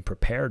helped get me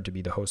prepared to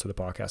be the host of the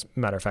podcast.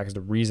 Matter of fact, is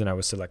the reason I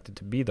was selected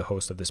to be the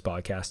host of this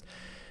podcast.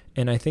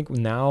 And I think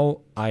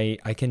now I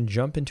can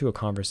jump into a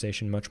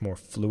conversation much more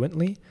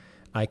fluently.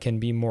 I can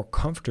be more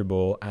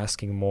comfortable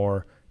asking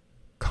more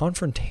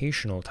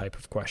confrontational type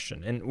of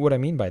question. And what I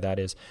mean by that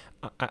is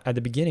at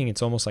the beginning,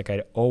 it's almost like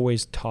I'd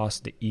always toss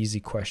the easy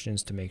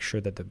questions to make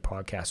sure that the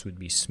podcast would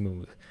be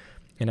smooth.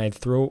 And I'd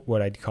throw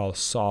what I'd call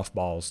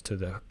softballs to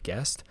the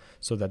guest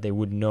so that they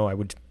would know I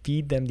would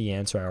feed them the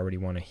answer I already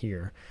want to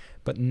hear.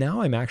 But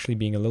now I'm actually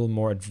being a little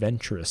more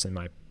adventurous in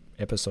my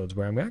episodes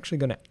where I'm actually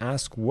going to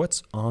ask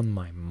what's on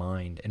my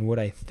mind and what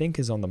I think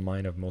is on the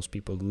mind of most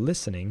people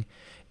listening,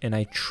 and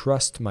I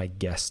trust my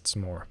guests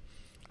more.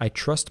 I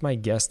trust my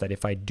guests that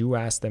if I do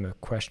ask them a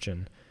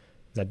question,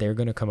 that they're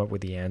going to come up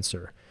with the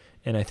answer.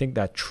 And I think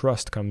that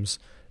trust comes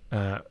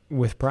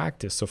with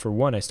practice. So for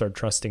one, I start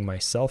trusting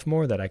myself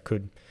more that I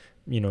could,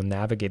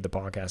 navigate the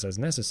podcast as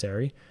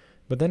necessary.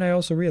 But then I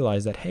also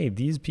realized that, hey,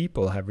 these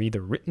people have either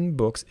written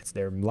books, it's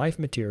their life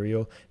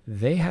material,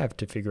 they have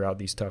to figure out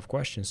these tough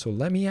questions. So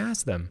let me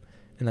ask them.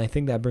 And I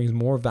think that brings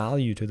more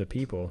value to the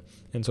people.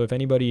 And so if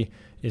anybody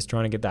is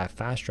trying to get that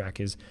fast track,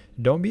 is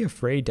don't be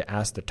afraid to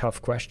ask the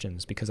tough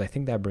questions, because I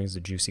think that brings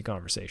the juicy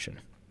conversation.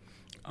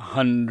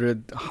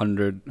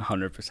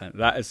 100%.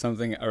 That is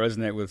something I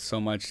resonate with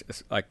so much.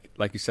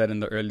 Like you said in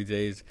the early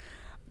days,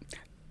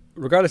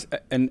 regardless,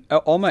 in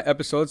all my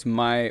episodes,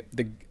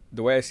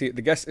 the way I see it,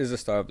 the guest is the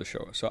star of the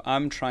show. So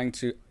I'm trying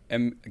to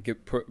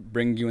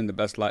bring you in the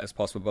best light as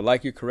possible. But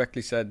like you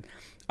correctly said,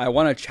 I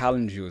want to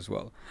challenge you as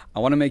well. I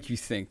want to make you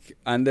think.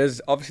 And there's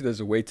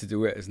a way to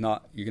do it. It's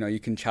not, you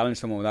can challenge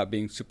someone without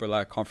being super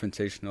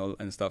confrontational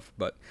and stuff.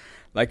 But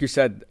like you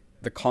said,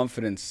 the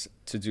confidence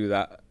to do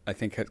that, I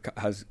think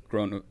has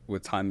grown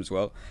with time as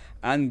well.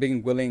 And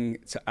being willing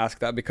to ask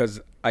that,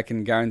 because I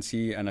can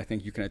guarantee, and I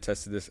think you can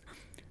attest to this,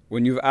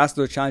 when you've asked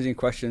those challenging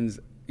questions,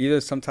 either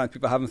sometimes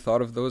people haven't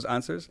thought of those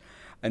answers,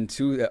 and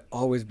two, it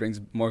always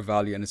brings more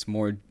value and it's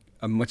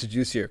a much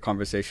juicier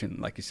conversation,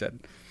 like you said.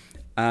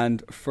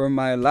 And for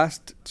my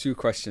last 2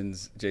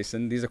 questions,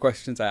 Jason, these are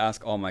questions I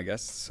ask all my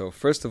guests. So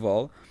first of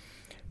all,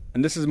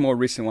 and this is a more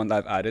recent one that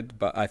I've added,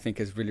 but I think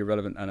is really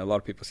relevant and a lot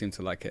of people seem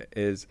to like it,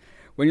 is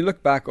when you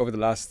look back over the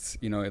last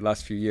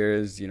few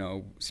years,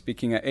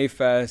 speaking at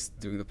A-Fest,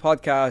 doing the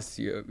podcast,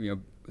 your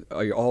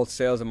whole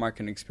sales and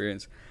marketing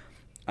experience,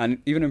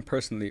 and even in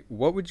personally,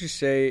 what would you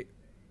say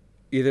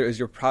either is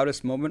your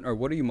proudest moment, or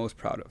what are you most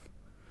proud of?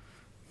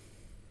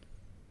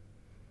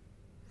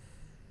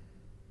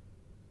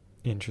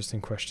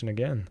 Interesting question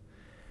again.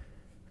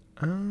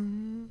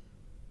 I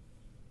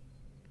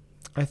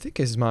think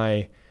is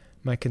my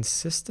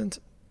consistent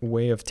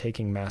way of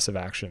taking massive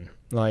action.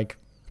 Like,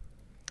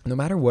 no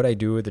matter what I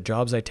do, the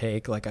jobs I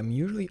take, like I'm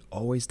usually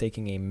always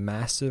taking a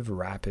massive,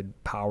 rapid,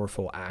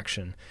 powerful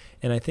action.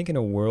 And I think in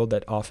a world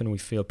that often we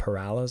feel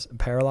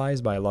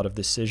paralyzed by a lot of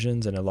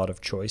decisions and a lot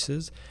of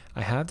choices,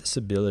 I have this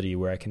ability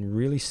where I can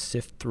really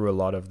sift through a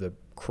lot of the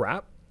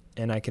crap,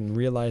 and I can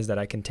realize that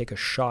I can take a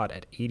shot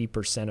at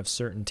 80% of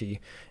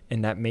certainty,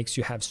 and that makes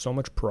you have so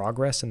much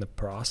progress in the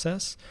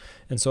process.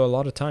 And so a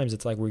lot of times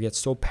it's like we get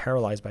so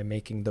paralyzed by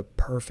making the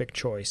perfect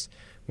choice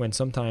when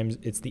sometimes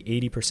it's the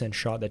 80%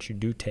 shot that you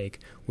do take,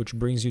 which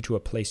brings you to a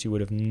place you would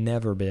have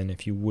never been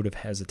if you would have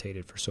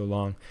hesitated for so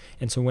long.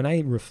 And so when I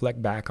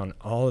reflect back on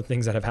all the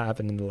things that have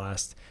happened in the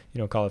last,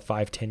 call it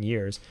 5-10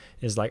 years,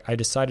 is like I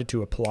decided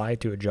to apply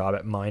to a job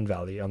at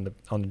Mindvalley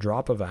on the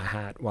drop of a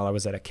hat while I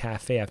was at a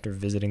cafe after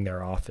visiting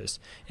their office.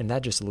 And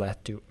that just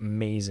led to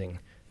amazing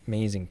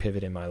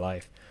pivot in my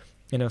life.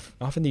 And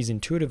often these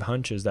intuitive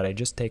hunches that I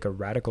just take a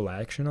radical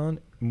action on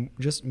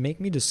just make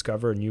me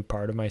discover a new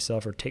part of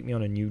myself or take me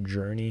on a new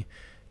journey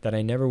that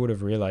I never would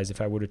have realized if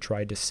I would have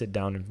tried to sit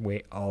down and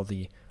weigh all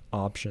the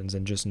options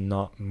and just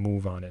not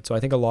move on it. So I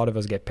think a lot of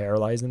us get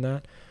paralyzed in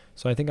that.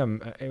 So I think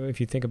if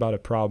you think about a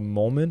proud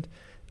moment,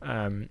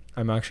 I'm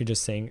actually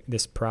just saying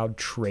this proud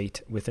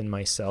trait within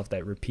myself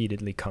that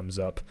repeatedly comes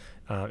up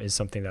is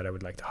something that I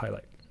would like to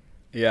highlight.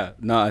 Yeah,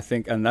 no, I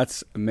think, and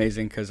that's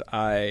amazing because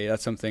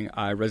that's something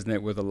I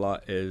resonate with a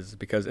lot, is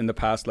because in the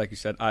past, like you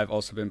said, I've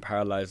also been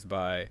paralyzed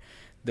by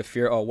the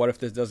fear, oh, what if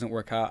this doesn't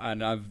work out?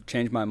 And I've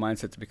changed my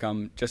mindset to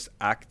become just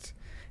act.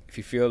 If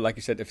you feel, like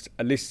you said, if it's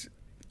at least,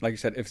 like you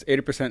said, if it's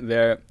 80%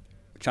 there,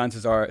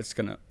 chances are it's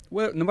going to,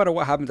 well, no matter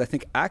what happens, I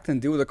think act and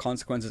deal with the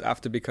consequences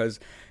after, because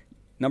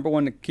number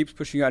one, it keeps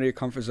pushing you out of your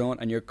comfort zone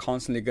and you're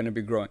constantly going to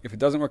be growing. If it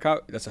doesn't work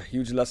out, that's a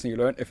huge lesson you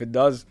learn. If it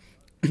does,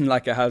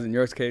 like it has in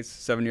your case,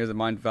 7 years at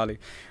Mindvalley,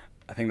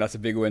 I think that's a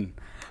big win.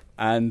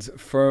 And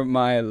for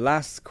my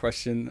last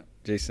question,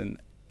 Jason,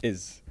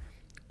 is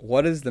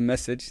what is the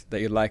message that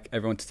you'd like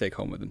everyone to take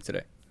home with them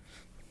today?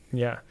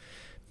 Yeah.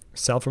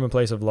 Sell from a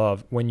place of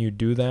love. When you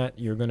do that,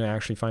 you're going to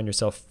actually find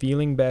yourself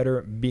feeling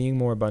better, being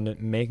more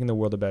abundant, making the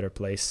world a better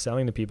place,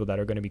 selling to people that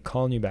are going to be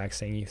calling you back,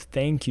 saying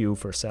thank you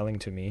for selling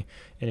to me.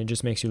 And it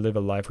just makes you live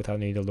a life without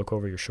needing to look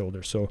over your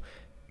shoulder. So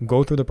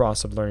go through the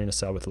process of learning to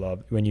sell with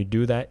love. When you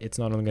do that, it's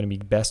not only going to be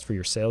best for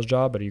your sales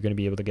job, but you're going to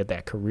be able to get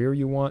that career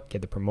you want,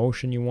 get the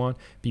promotion you want,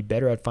 be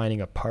better at finding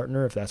a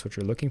partner if that's what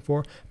you're looking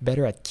for,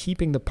 better at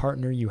keeping the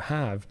partner you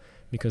have,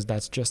 because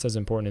that's just as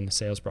important in the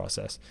sales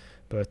process.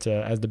 But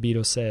as the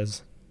Beatles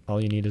says,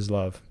 all you need is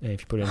love. And if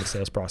you put it in the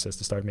sales process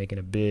to start making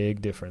a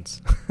big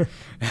difference.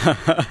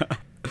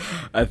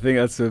 I think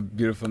that's a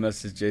beautiful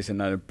message,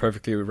 Jason, and it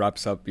perfectly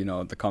wraps up,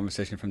 the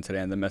conversation from today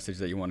and the message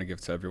that you want to give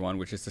to everyone,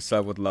 which is to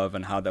sell with love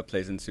and how that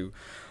plays into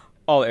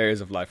all areas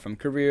of life, from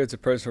career to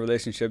personal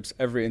relationships.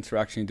 Every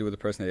interaction you do with a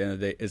person at the end of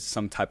the day is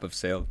some type of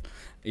sale,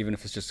 even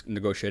if it's just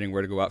negotiating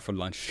where to go out for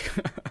lunch.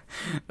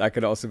 That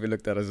could also be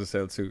looked at as a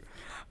sale too.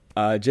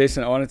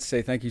 Jason, I wanted to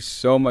say thank you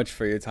so much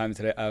for your time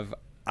today. I've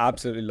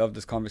absolutely loved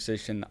this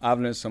conversation. I've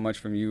learned so much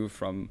from you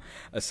from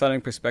a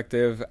selling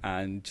perspective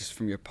and just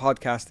from your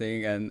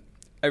podcasting and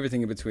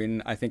everything in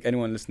between. I think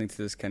anyone listening to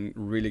this can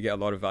really get a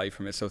lot of value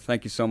from it. So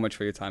thank you so much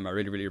for your time. I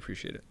really, really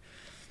appreciate it.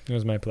 It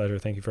was my pleasure.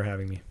 Thank you for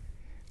having me.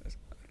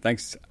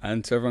 Thanks.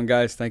 And to everyone,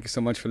 guys, thank you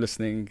so much for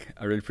listening.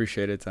 I really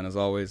appreciate it. And as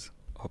always,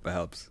 hope it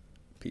helps.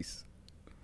 Peace.